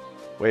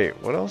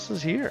 Wait, what else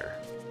is here?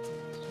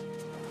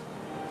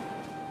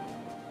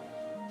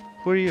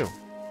 Who are you?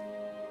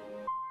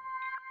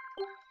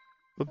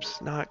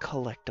 Oops, not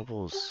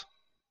collectibles.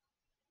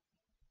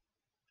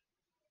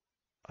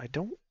 I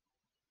don't—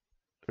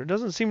 there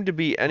doesn't seem to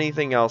be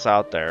anything else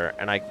out there,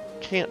 and I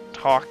can't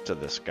talk to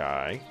this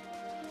guy.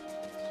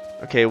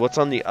 Okay, what's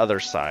on the other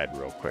side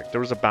real quick? There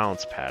was a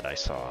bounce pad I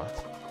saw.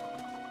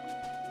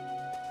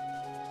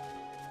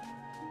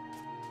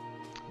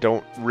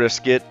 Don't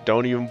risk it.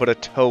 Don't even put a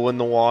toe in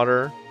the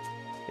water.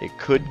 It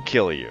could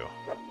kill you.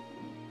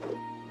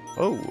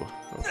 Oh,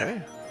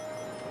 okay.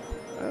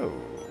 Oh,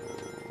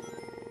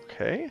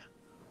 okay.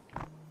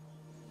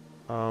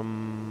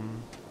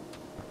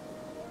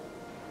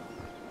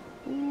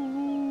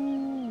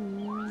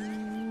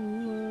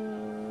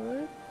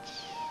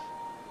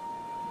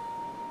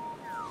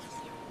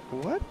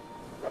 What?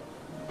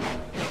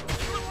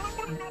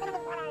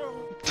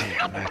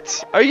 Damn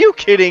it. Are you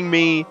kidding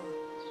me?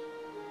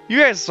 You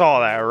guys saw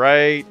that,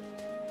 right?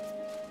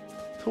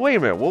 Wait a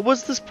minute, what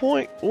was this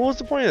point? What was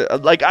the point of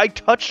it? Like, I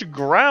touched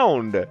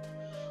ground.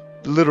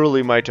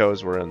 Literally, my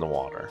toes were in the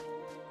water.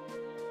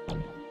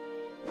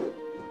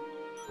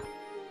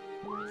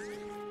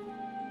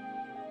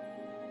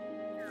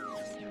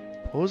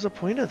 What was the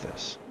point of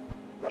this?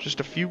 Just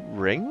a few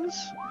rings?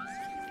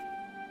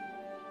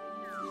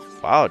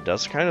 Wow, it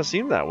does kind of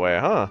seem that way,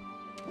 huh?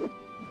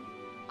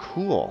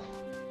 Cool.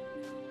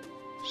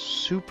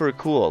 Super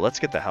cool. Let's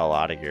get the hell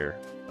out of here.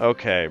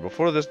 Okay,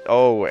 before this...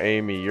 Oh,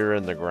 Amy, you're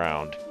in the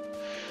ground.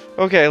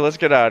 Okay, let's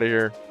get out of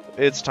here.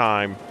 It's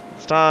time.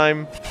 It's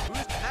time.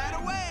 Boost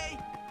pad away.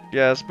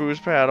 Yes,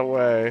 boost pad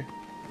away.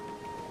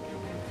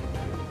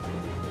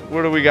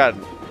 What do we got?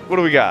 What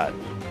do we got?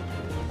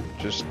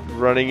 Just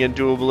running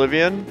into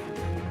oblivion?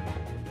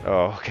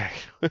 Oh, okay.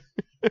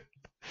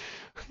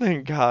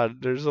 Thank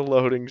God, there's a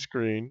loading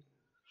screen.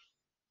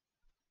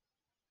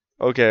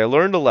 Okay, I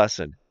learned a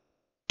lesson.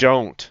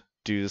 Don't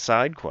do the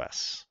side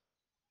quests.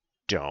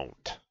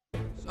 Don't.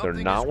 They're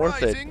not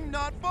worth it.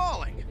 Not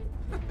falling.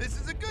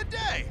 This is a good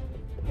day.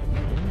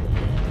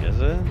 Is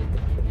it?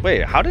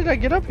 Wait, how did I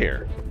get up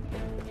here?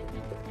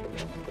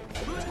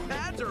 Boost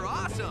pads are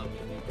awesome.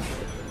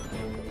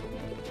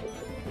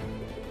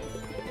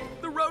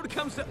 The road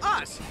comes to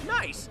us.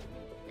 Nice.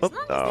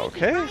 Oh,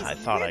 okay, I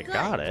thought I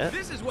got it.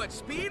 This is what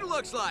speed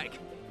looks like.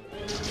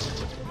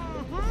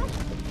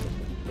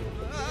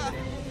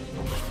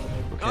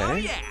 Okay, Oh,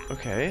 yeah.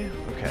 okay,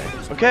 okay,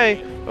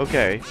 okay,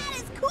 okay. That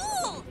is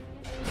cool!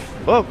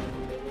 Oh,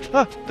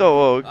 ah,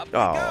 oh, Up we go.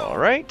 all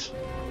right.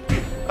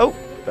 Oh,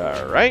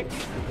 all right.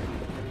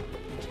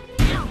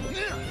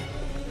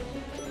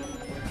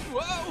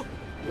 Whoa.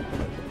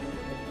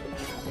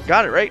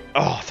 Got it right.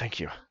 Oh, thank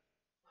you.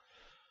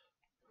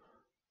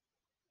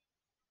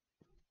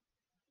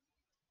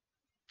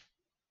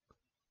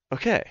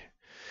 Okay.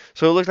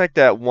 So it looked like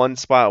that one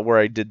spot where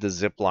I did the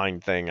zip line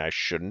thing I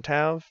shouldn't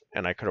have,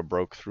 and I could have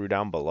broke through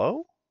down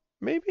below?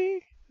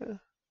 Maybe?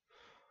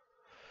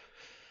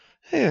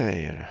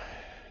 Yeah.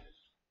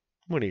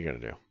 What are you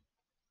going to do?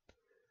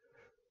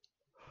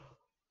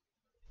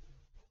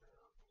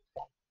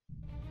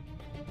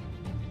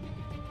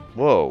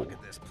 Whoa. Look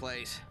at this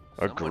place.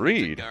 Someone needs a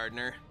Agreed.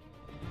 gardener.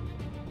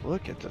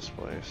 Look at this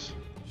place.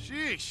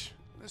 Sheesh,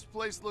 this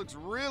place looks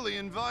really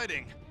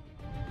inviting.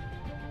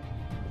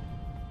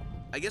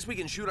 I guess we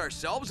can shoot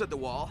ourselves at the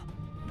wall.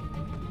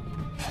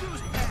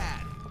 Boost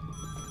pad.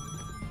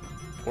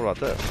 What about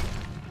this?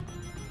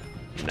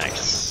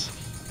 Nice.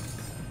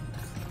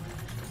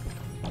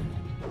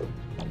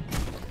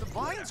 The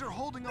vines are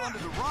holding onto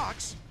the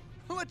rocks.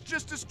 Let's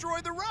just destroy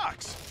the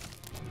rocks.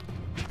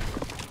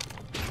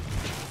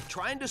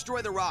 Try and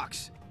destroy the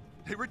rocks.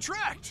 They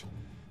retract.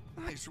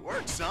 Nice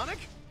work, Sonic.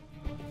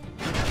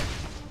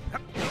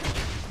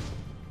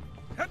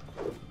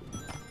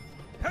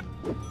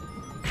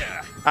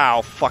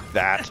 Ow, fuck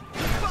that.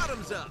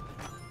 Bottoms up.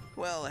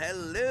 Well,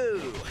 hello.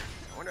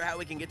 I wonder how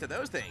we can get to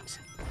those things.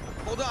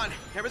 Hold on.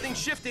 Everything's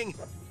shifting.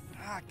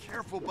 Ah,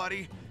 careful,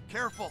 buddy.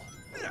 Careful.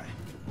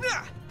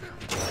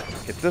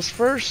 Get this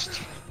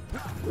first.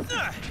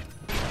 Am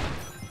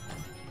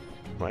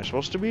I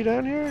supposed to be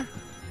down here?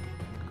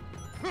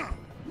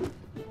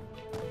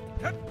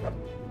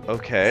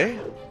 Okay.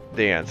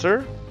 The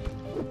answer?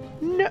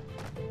 No.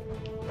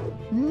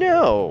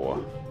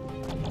 No.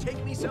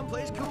 Take me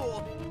someplace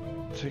cool.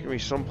 Taking me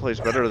someplace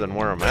better than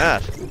where I'm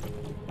at.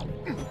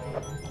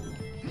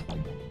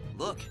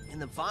 Look, in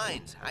the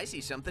vines, I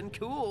see something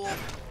cool.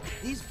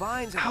 These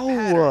vines have Ow, a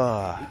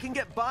pattern. We can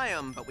get by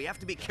them, but we have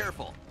to be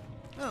careful.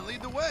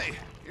 Lead the way.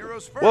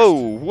 Heroes first. Whoa,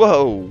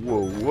 whoa,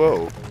 whoa,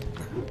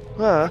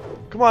 whoa.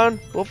 Come on.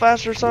 A little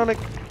faster, Sonic.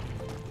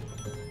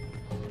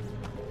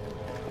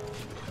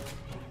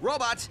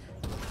 Robots.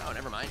 Oh,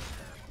 never mind.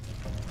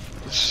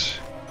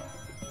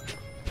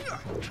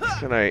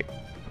 Can I...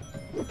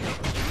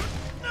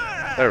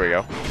 There we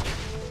go.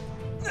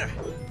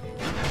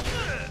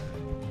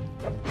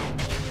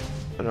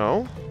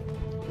 No?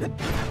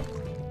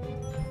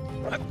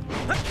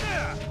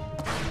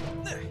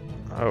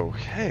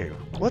 Okay,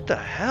 what the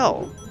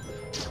hell?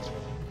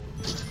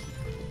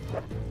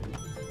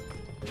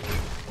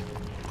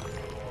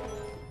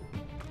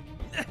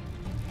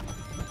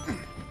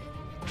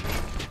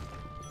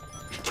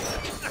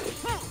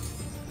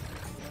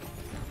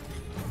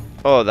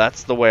 Oh,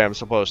 that's the way I'm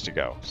supposed to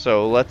go.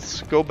 So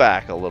let's go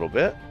back a little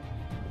bit.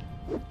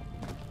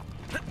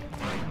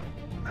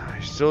 I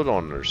still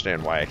don't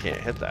understand why I can't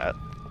hit that.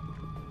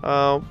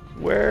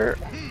 Where?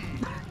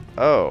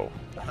 Oh.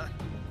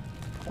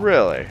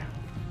 Really?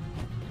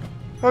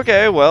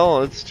 Okay,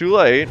 well, it's too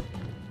late.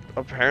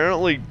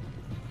 Apparently,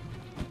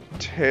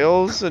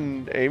 Tails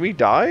and Amy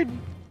died?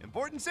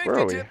 Important Where are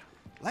safety we? tip.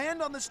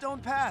 Land on the stone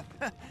path,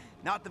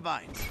 not the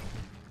vines.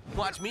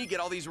 Watch me get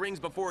all these rings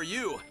before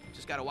you.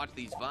 Just gotta watch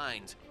these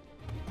vines.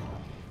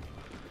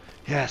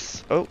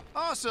 Yes. Oh.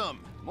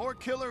 Awesome. More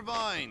killer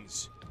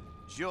vines.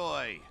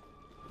 Joy.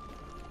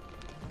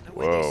 The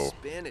way Whoa. they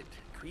spin, it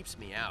creeps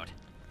me out.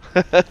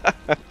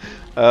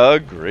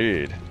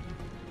 Agreed.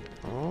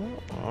 Oh.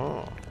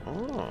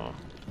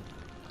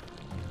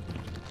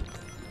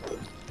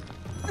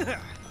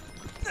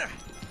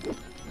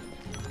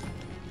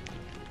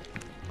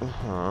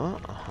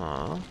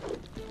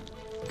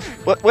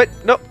 What? Wait,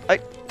 no,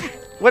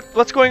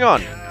 what's going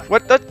on?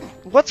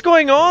 What's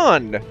going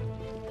on?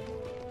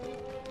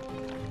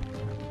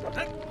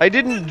 I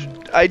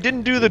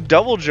didn't do the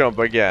double jump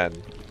again.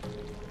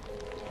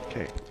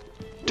 Okay,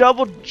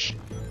 double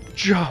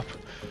jump.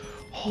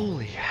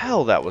 Holy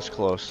hell, that was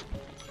close.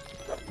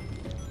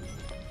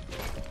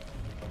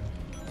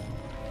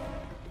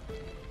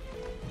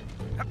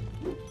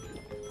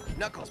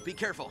 Knuckles, be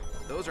careful.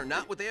 Those are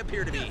not what they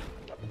appear to be.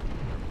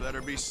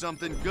 Better be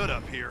something good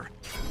up here.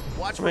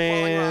 Watch for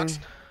falling Man. rocks.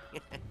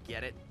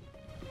 Get it?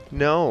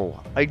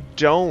 No, I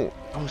don't.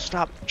 Oh,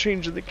 stop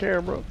changing the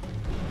camera.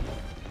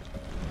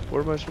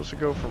 Where am I supposed to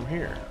go from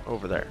here?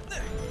 Over there.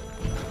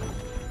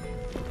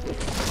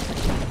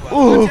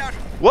 Well, watch out.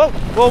 Whoa!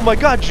 Oh my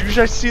God! Did you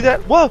guys see that?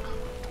 Whoa!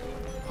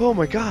 Oh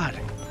my God!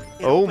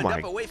 It Oh opened my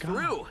up a way God!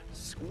 through.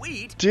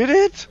 Sweet. Did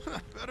it?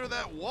 Better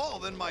that wall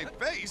than my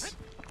face.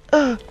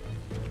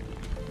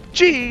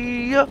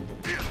 Gee! Look,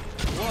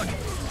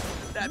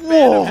 that band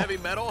Whoa. of heavy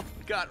metal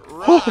got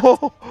rocked.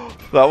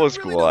 That was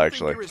I really cool, don't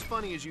actually. Think you're as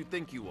funny as you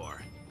think you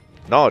are.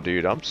 No,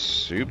 dude, I'm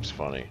soups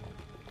funny.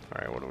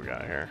 All right, what do we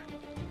got here?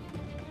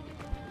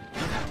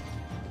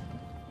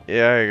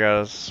 Yeah, I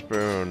got a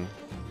spoon.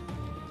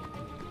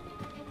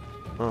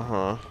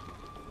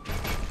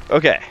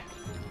 Okay,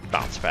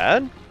 bounce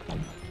pad.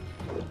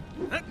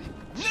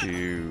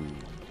 To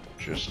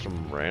just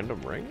some random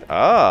ring.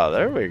 Ah,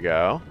 there we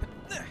go.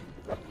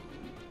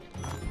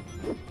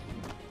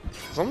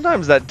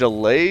 Sometimes that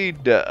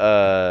delayed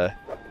double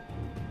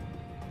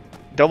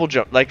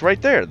jump, like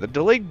right there, the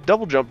delayed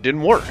double jump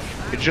didn't work.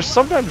 It just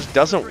sometimes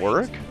doesn't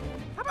work.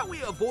 How about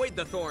we avoid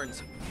the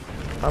thorns?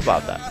 How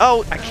about that?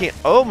 Oh, I can't.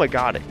 Oh my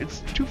God,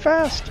 it's too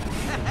fast.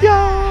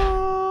 Yeah.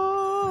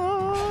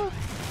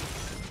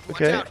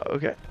 Okay. out.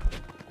 Okay.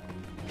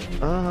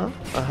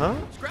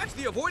 Scratch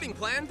the avoiding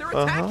plan. They're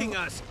Uh-huh. attacking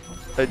us.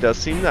 It does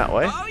seem that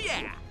way. Oh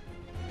yeah.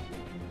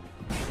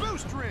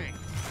 Boost ring.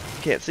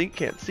 Can't see.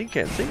 Can't see.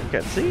 Can't see.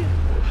 Can't see.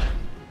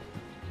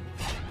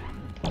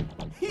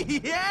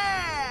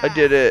 Yeah. I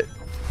did it.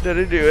 Did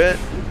I do it?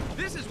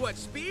 This is what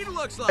speed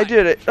looks like. I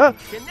did it. Ah,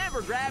 Can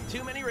never grab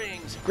too many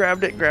rings.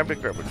 grabbed it. Grabbed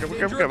it. Grabbed it. Grabbed it.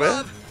 Danger Grabbed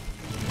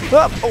it.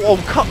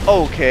 above. Up.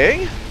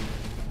 Okay.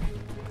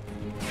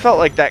 Felt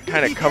like that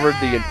kind of covered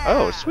the.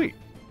 Oh, sweet.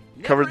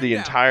 Never Covered in the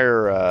doubt.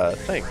 entire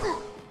thing.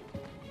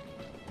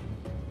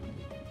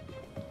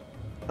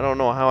 I don't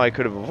know how I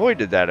could have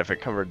avoided that if it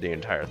covered the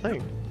entire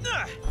thing.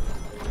 Ugh.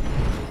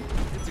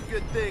 It's a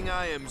good thing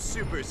I am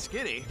super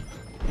skinny.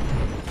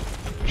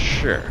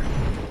 Sure.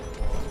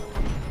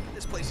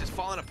 This place is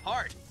falling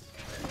apart.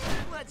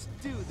 Let's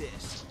do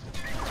this.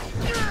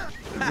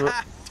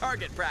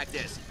 Target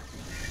practice.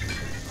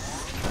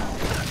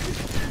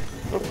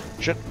 Oh,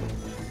 shit.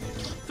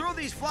 Throw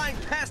these flying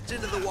pests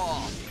into the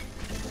wall.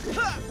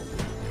 Ha!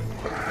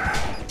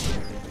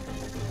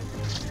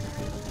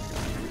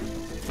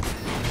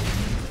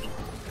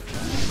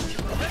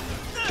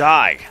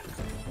 Die.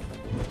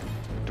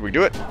 Do we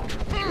do it?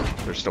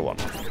 There's still one.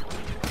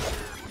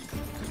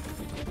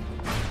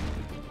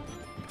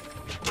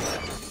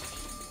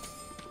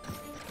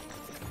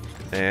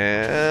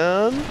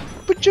 And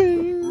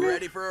ba-ching.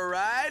 Ready for a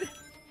ride?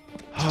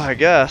 Oh, I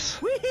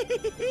guess.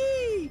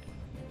 Whee!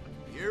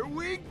 Here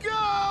we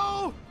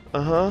go.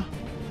 Uh-huh.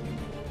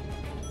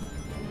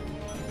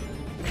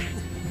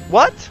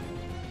 What?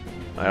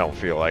 I don't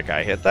feel like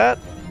I hit that.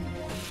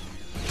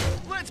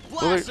 Let's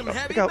blast some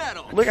heavy look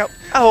metal. out. Look out.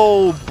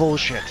 Oh,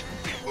 bullshit.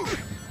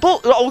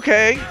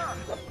 Okay.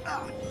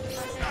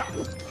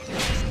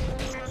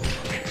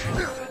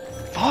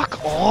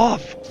 Fuck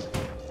off.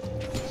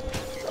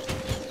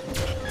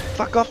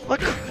 Fuck off.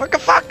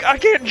 Fuck. I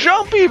can't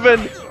jump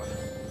even.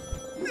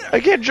 I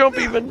can't jump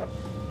even.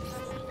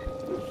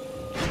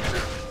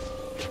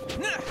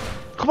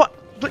 Come on.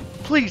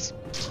 Please.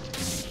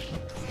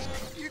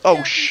 You Oh,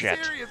 can't be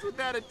shit. serious with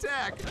that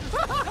attack.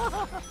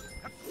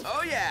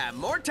 Oh yeah,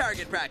 more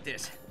target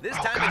practice. This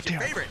Oh, time it's your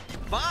goddamn. favorite.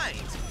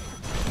 Vines.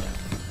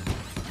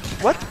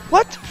 What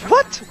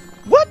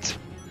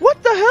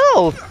the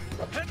hell?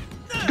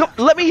 Go,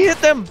 let me hit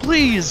them,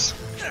 please.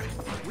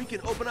 We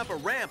can open up a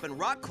ramp and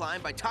rock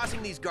climb by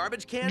tossing these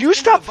garbage cans You into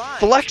stop the vines.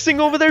 flexing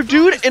over there, Throw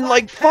dude, these and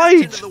like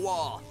flying pests fight. into the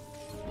wall.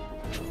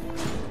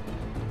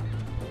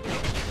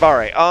 All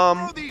right,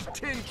 Throw these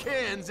tin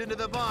cans into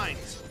the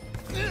vines.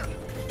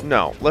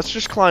 no, let's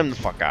just climb the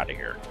fuck out of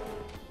here.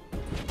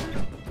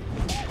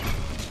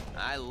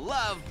 I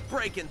love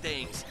breaking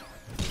things.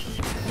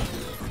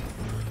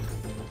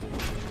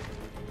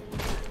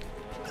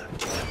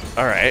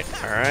 All right.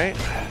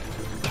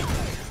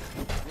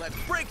 Let's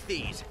break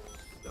these.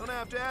 Don't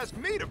have to ask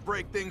me to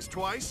break things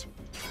twice.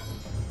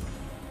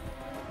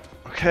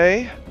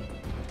 Okay.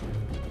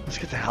 Let's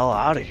get the hell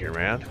out of here,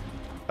 man.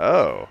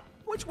 Oh.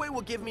 Which way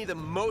will give me the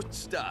most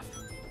stuff?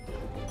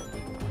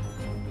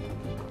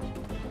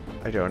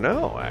 I don't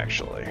know,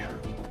 actually.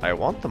 I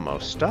want the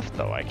most stuff,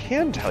 though. I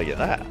can tell you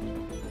that.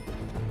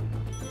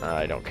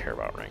 I don't care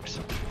about rings.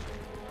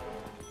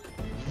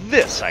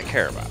 This I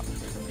care about.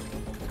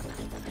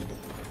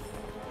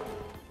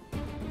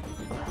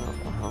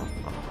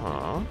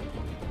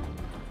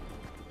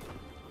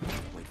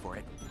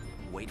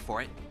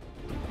 for it.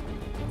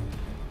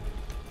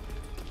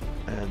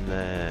 And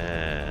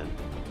then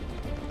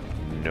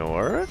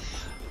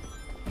north.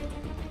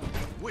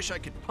 Wish I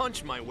could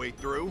punch my way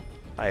through.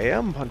 I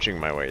am punching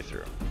my way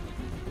through.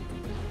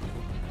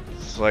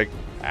 It's like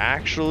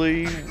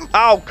actually.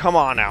 Oh, come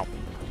on now.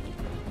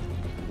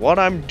 What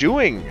I'm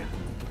doing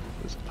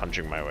is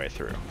punching my way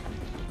through.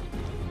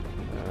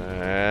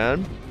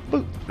 And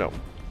boop. No.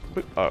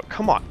 Boop. Oh,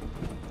 come on.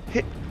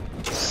 Hit.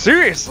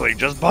 Seriously,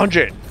 just punch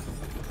it.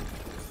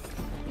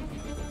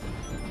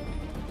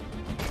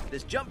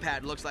 This jump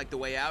pad looks like the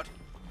way out.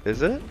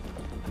 Is it?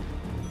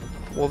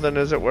 Well, then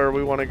is it where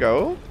we want to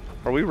go?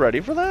 Are we ready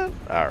for that?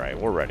 All right,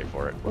 we're ready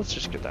for it. Let's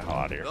just get the hell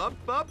out of here. Up,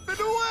 up, and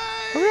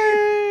away!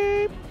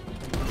 Hooray!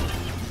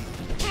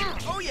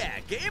 Oh yeah,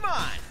 game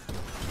on!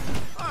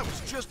 I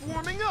was just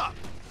warming up.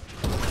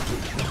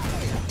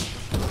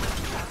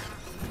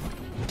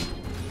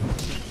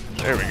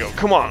 There we go.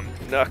 Come on,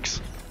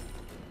 Nux.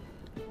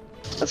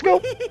 Let's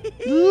go.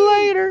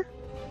 Later.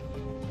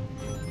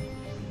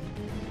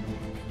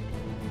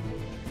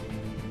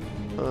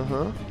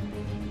 Uh-huh.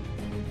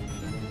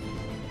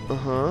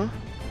 Uh-huh.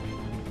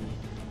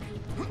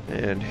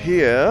 And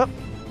here.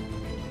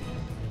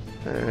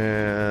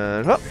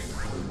 And up.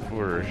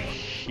 We're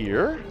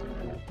here.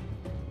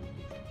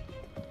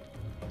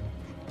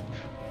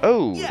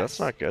 Oh, Yes, that's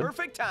not good.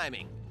 Perfect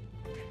timing.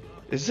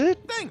 Is it?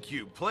 Thank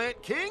you,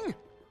 Plant King.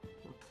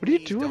 What are you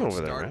Please doing don't over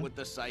there, start man? with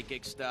the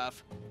psychic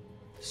stuff.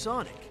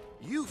 Sonic,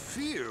 you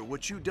fear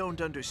what you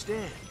don't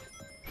understand.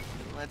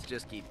 Let's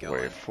just keep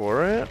going. Wait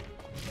for it.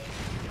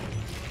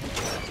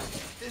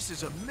 This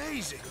is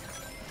amazing.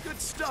 Good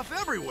stuff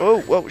everywhere.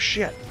 Oh, whoa,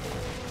 shit.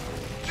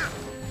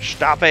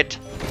 Stop it.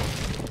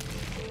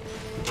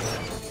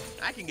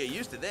 I can get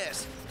used to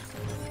this.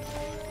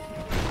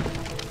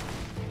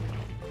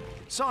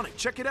 Sonic,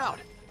 check it out.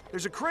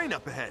 There's a crane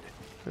up ahead.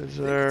 Is I think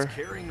there... it's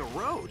carrying a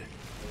road.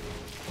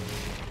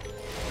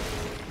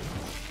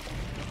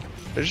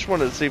 I just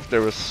wanted to see if there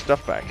was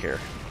stuff back here.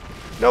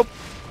 Nope,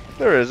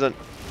 there isn't.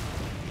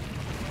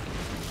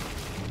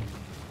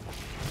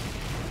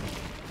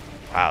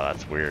 Wow,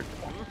 that's weird.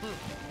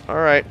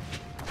 Alright.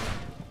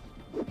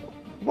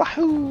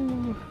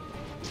 Wahoo!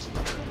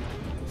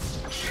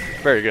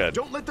 Very good.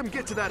 Don't let them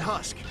get to that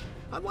husk.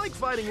 I like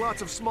fighting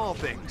lots of small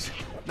things,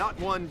 not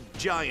one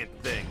giant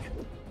thing.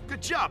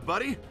 Good job,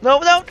 buddy. No,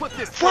 no! Put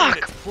this thing in Fuck!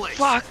 its place.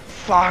 Fuck!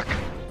 Fuck!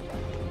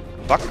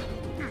 Fuck!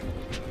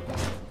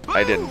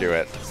 I didn't do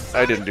it.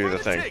 I didn't do the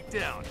thing.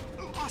 Takedown.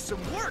 Awesome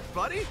work,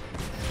 buddy.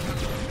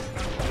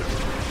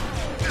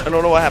 I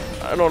don't know what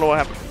happened. I don't know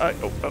what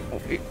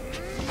happened.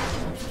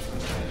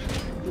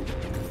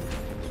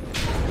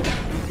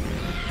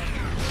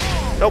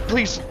 No,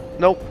 please.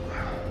 Nope.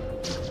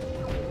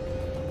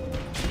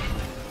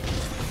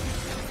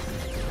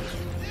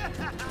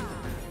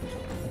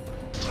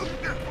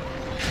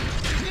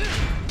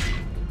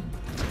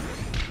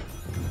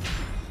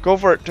 Go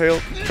for it, Tail.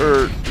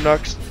 Or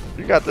Nux.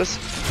 You got this.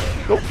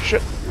 Oh,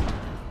 shit.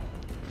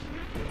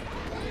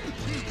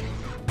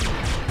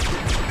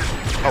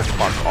 Oh,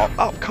 fuck off.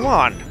 Oh, come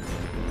on.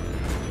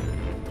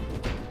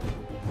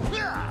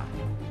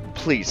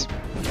 Please.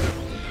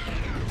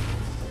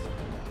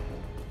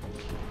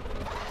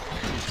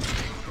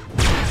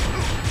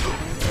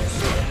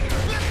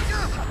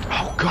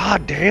 Oh,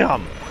 god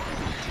damn.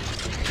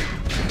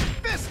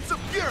 Fists of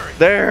fury.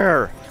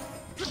 There.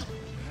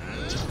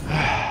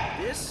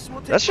 This will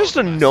take That's just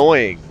both of us.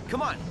 annoying.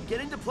 Come on,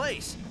 get into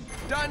place.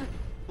 Done.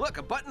 Look,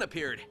 a button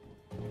appeared.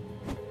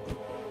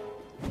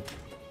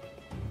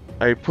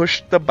 I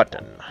pushed the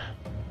button.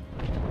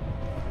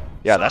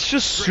 Yeah, that's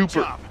just Great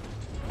super job.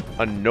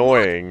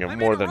 annoying I'm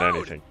more in a than road.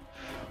 anything.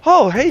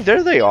 Oh, hey,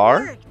 there they are.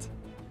 Worked.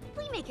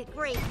 We make a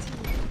great team.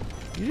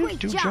 You didn't Great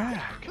do job.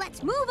 jack.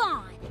 Let's move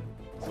on.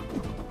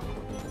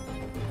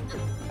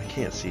 I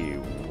can't see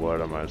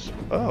what am I.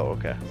 Oh,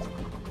 okay.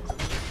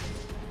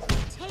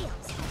 Tails.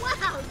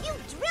 Wow, you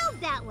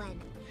drilled that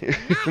one.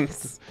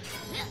 Nice.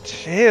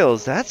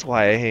 Tails, that's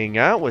why I hang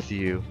out with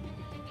you.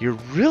 You're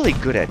really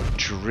good at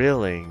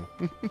drilling.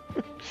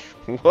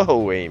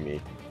 Whoa, Amy.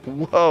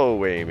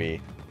 Whoa, Amy.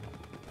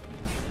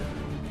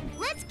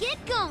 Let's get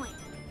going.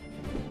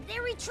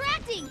 They're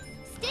retracting.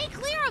 Stay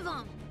clear of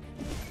them.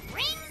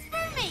 Rings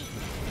for me.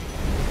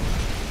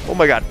 Oh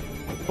my god.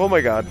 Oh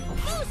my god.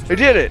 Boost I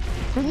did it.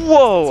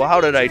 Whoa,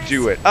 how did I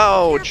do it?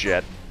 Oh,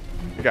 shit.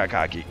 I got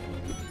cocky.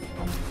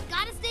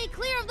 Gotta stay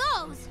clear of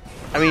those.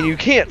 I mean, you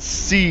can't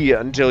see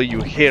until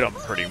you hit them,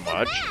 pretty Who needs a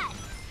much. bat?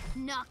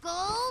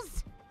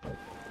 Knuckles.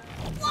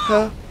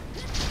 Huh?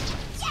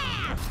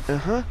 Yeah.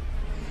 Uh-huh.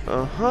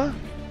 Uh-huh.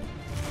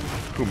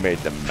 Who made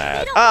them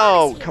mad? They don't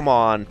Oh, want us come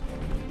on.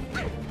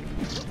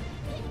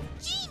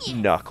 Genius.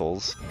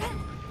 Knuckles.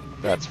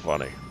 That's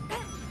funny.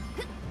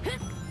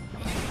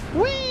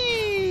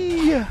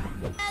 Whee!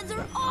 Ads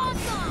are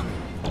awesome.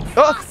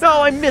 Oh,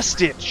 no, I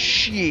missed it.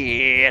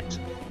 Shit.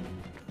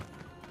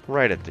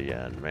 Right at the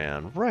end,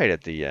 man. Right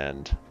at the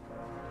end.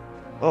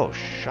 Oh,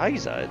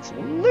 Shiza, it's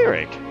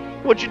Lyric.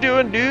 What you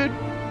doing, dude?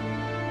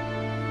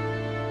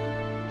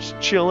 Just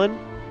chilling.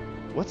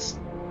 What's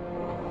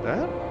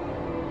that?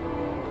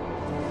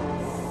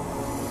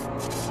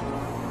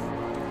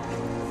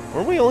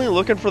 Weren't we only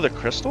looking for the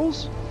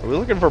crystals? Are we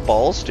looking for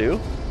balls too?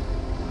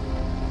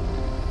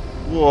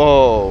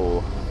 Whoa.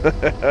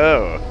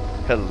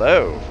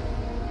 Hello.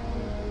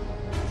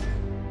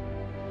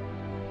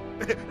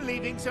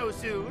 Leaving so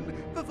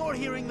soon before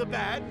hearing the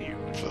bad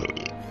news.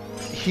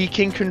 He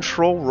can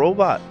control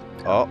robot.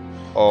 Oh.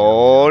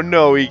 Oh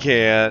no, he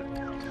can't.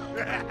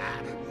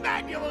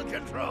 Manual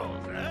controls.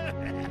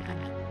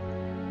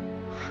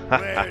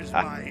 Where's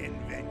my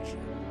invention?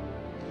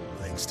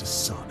 Thanks to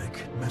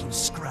Sonic, metal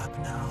scrap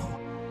now.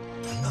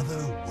 Another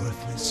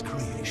worthless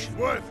creation.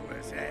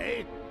 Worthless,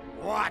 eh?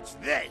 Watch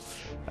this.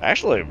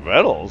 Actually,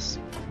 metal's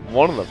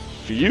one of the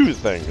few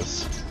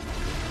things.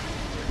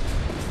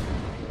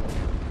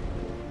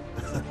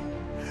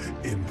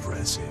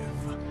 Impressive.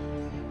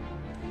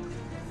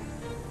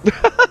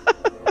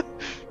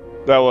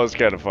 That was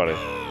kind of funny.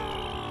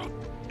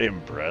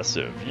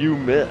 Impressive. You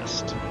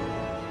missed.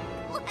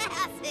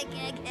 Classic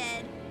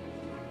Egghead.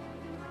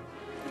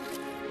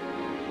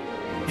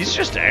 He's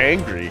just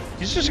angry.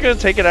 He's just gonna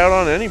take it out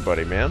on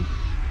anybody, man.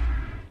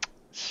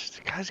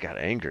 The guy's got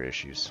anger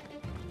issues.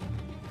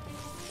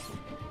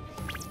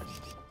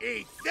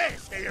 Eat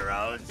this,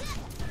 heroes.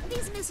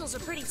 These missiles are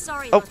pretty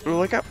sorry Oh, looking.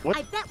 look out! What?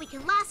 I bet we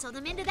can lasso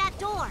them into that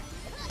door.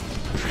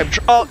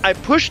 Oh, I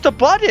pushed the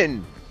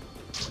button.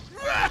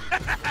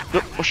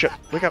 Oh shit!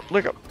 Look out!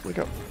 Look out! Look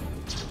out!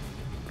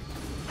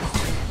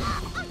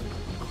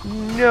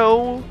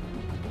 No.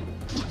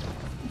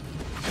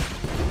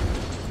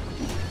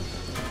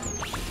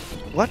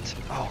 What?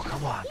 Oh,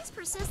 come on. He's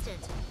persistent.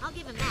 I'll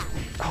give him that.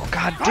 Oh,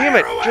 god damn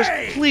it! Fire Just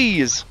away!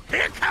 please.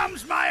 Here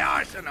comes my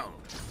arsenal.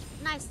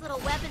 Nice little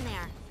weapon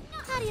there.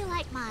 How do you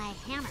like my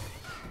hammer?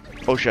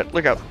 Oh shit!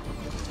 Look out!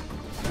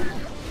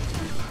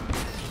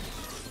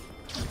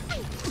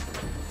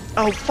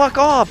 Oh, fuck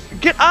off!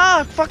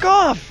 Fuck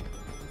off!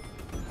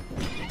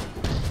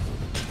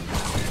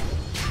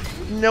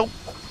 Nope.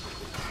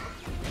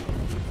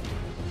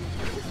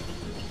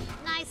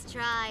 Nice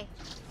try.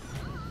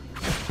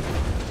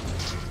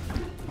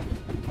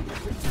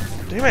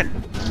 Damn it!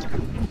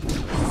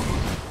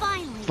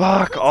 Finally.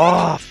 Fuck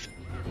off!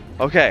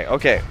 Okay,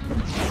 okay.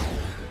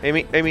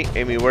 Amy,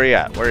 where you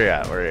at? Where you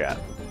at? Where you at?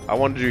 I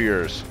want to do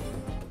yours.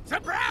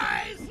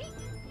 Surprise!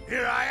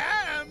 Here I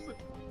am.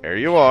 There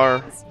you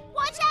are.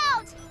 Watch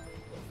out!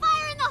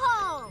 Fire in the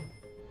hole!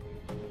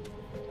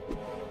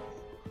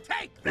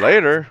 Take that.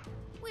 Later.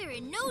 We're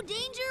in no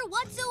danger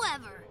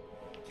whatsoever.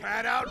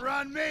 Can't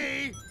outrun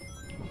me.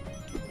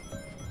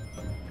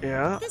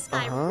 Yeah. This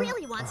guy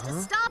really wants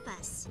to stop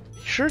us.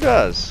 He sure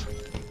does.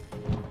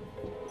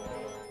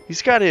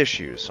 He's got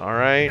issues,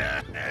 alright?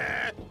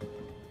 I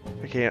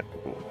can't.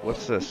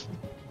 What's this?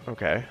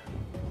 Okay.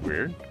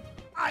 Weird.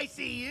 I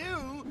see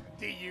you.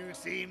 Do you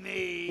see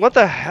me? What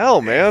the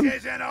hell, man? This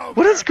isn't over.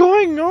 What is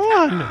going Come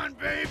on? on,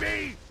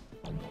 baby.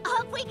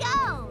 Up we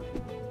go!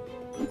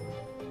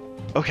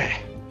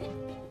 Okay.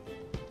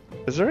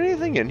 Is there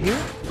anything in here?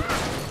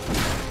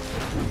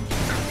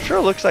 Sure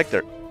looks like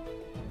there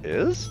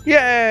is.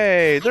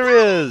 Yay! There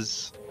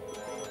is!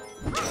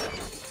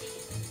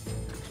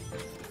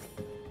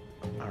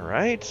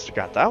 Alright,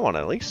 got that one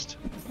at least.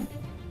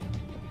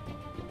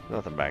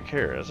 Nothing back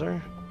here, is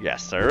there?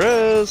 Yes, there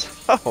is!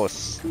 Oh,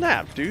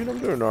 snap, dude, I'm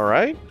doing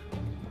alright.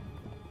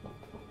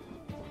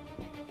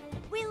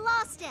 We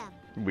lost him,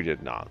 We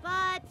did not.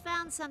 but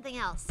found something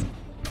else.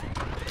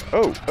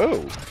 Oh, oh.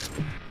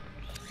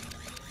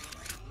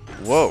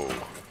 Whoa.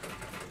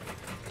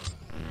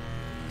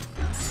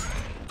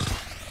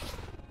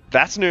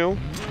 That's new.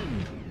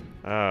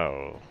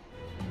 Oh.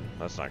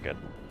 That's not good.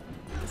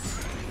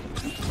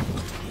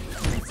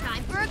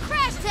 Time for a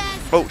crash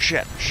test! Oh,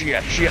 shit.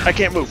 Shit, shit. I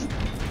can't move.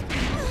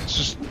 It's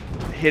just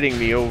hitting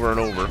me over and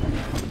over.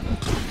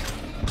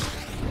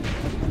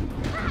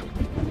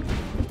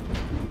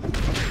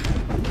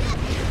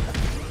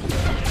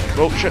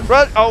 Oh, shit.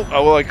 Run! Oh,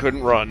 well, I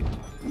couldn't run.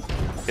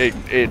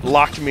 It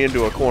locked me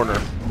into a corner.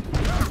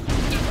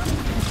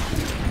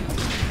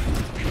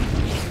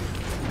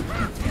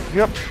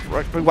 Yep.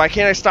 Right, but why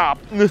can't I stop?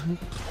 Nope,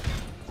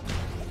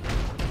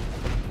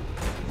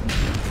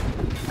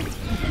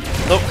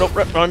 nope,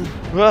 run.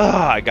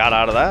 Ah, I got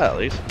out of that at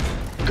least.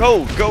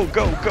 Go, go,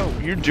 go, go.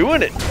 You're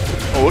doing it.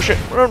 Oh, shit.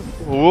 Run.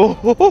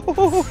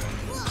 Whoa.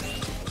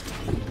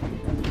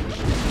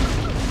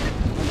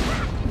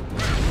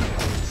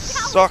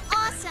 Suck.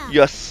 Awesome!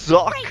 You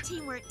suck. Great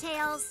teamwork,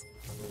 Tails.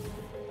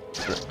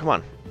 Come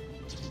on.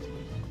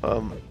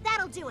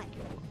 That'll do it.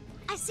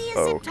 I see a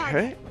zip Okay.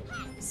 target.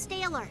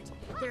 Stay alert.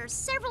 There are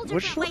several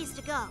different one? ways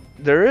to go.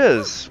 There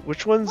is.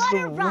 Which one's What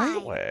the a right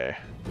ride. way?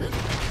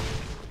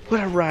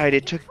 What a ride.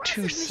 It took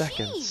 2 Impressive machine.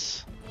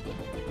 seconds.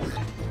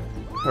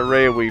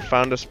 Hooray, we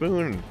found a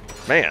spoon.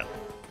 Man.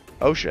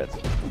 Oh, shit.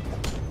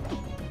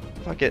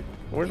 Fuck it.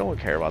 We don't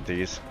care about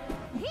these.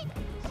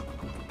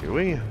 Do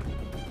we?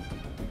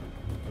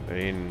 I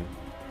mean,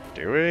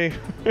 do we?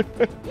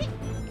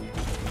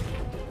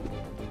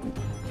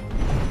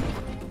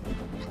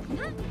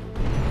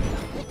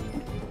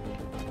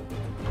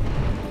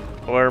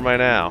 Where am I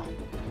now?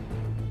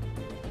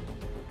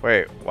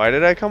 Wait, why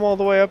did I come all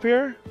the way up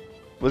here?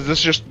 Was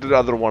this just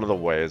another one of the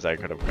ways I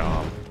could have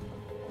gone?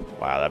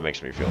 Wow, that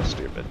makes me feel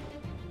stupid.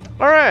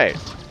 Alright.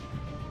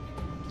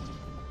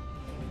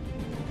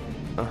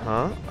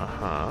 Alright.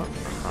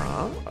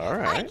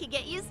 I could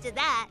get used to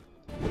that.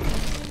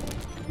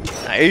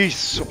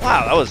 Nice.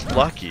 Wow, that was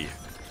lucky.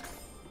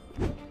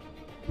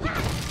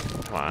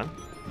 Come on.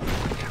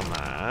 Come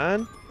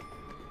on.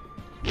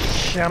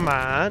 Come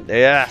on.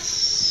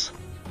 Yes.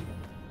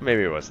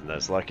 Maybe it wasn't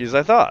as lucky as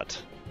I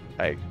thought.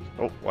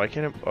 Oh, why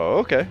can't it? Oh,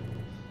 okay.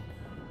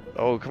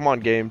 Oh, come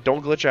on, game.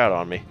 Don't glitch out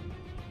on me.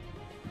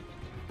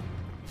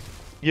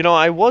 You know,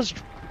 I was...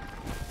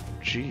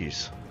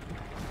 Jeez.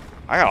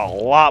 I got a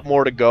lot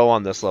more to go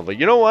on this level.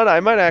 You know what? I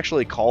might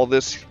actually call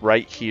this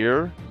right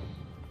here.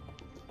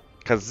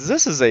 Because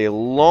this is a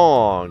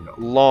long,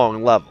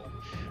 long level.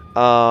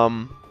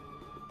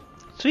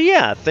 So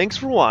yeah, thanks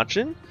for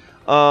watching.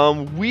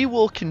 We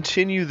will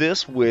continue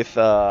this with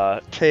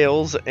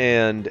Tails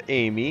and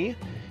Amy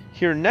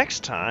here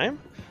next time.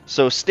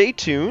 So stay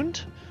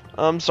tuned.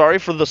 Sorry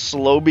for the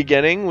slow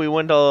beginning. We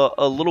went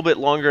a little bit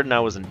longer than I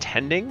was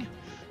intending.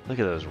 Look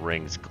at those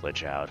rings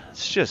glitch out.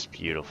 It's just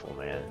beautiful,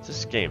 man.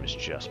 This game is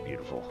just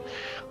beautiful.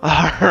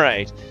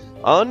 Alright,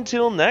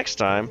 until next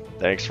time,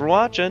 thanks for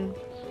watching.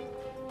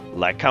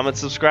 Like, comment,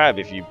 subscribe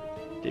if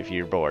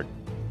you're bored.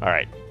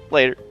 Alright,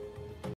 later.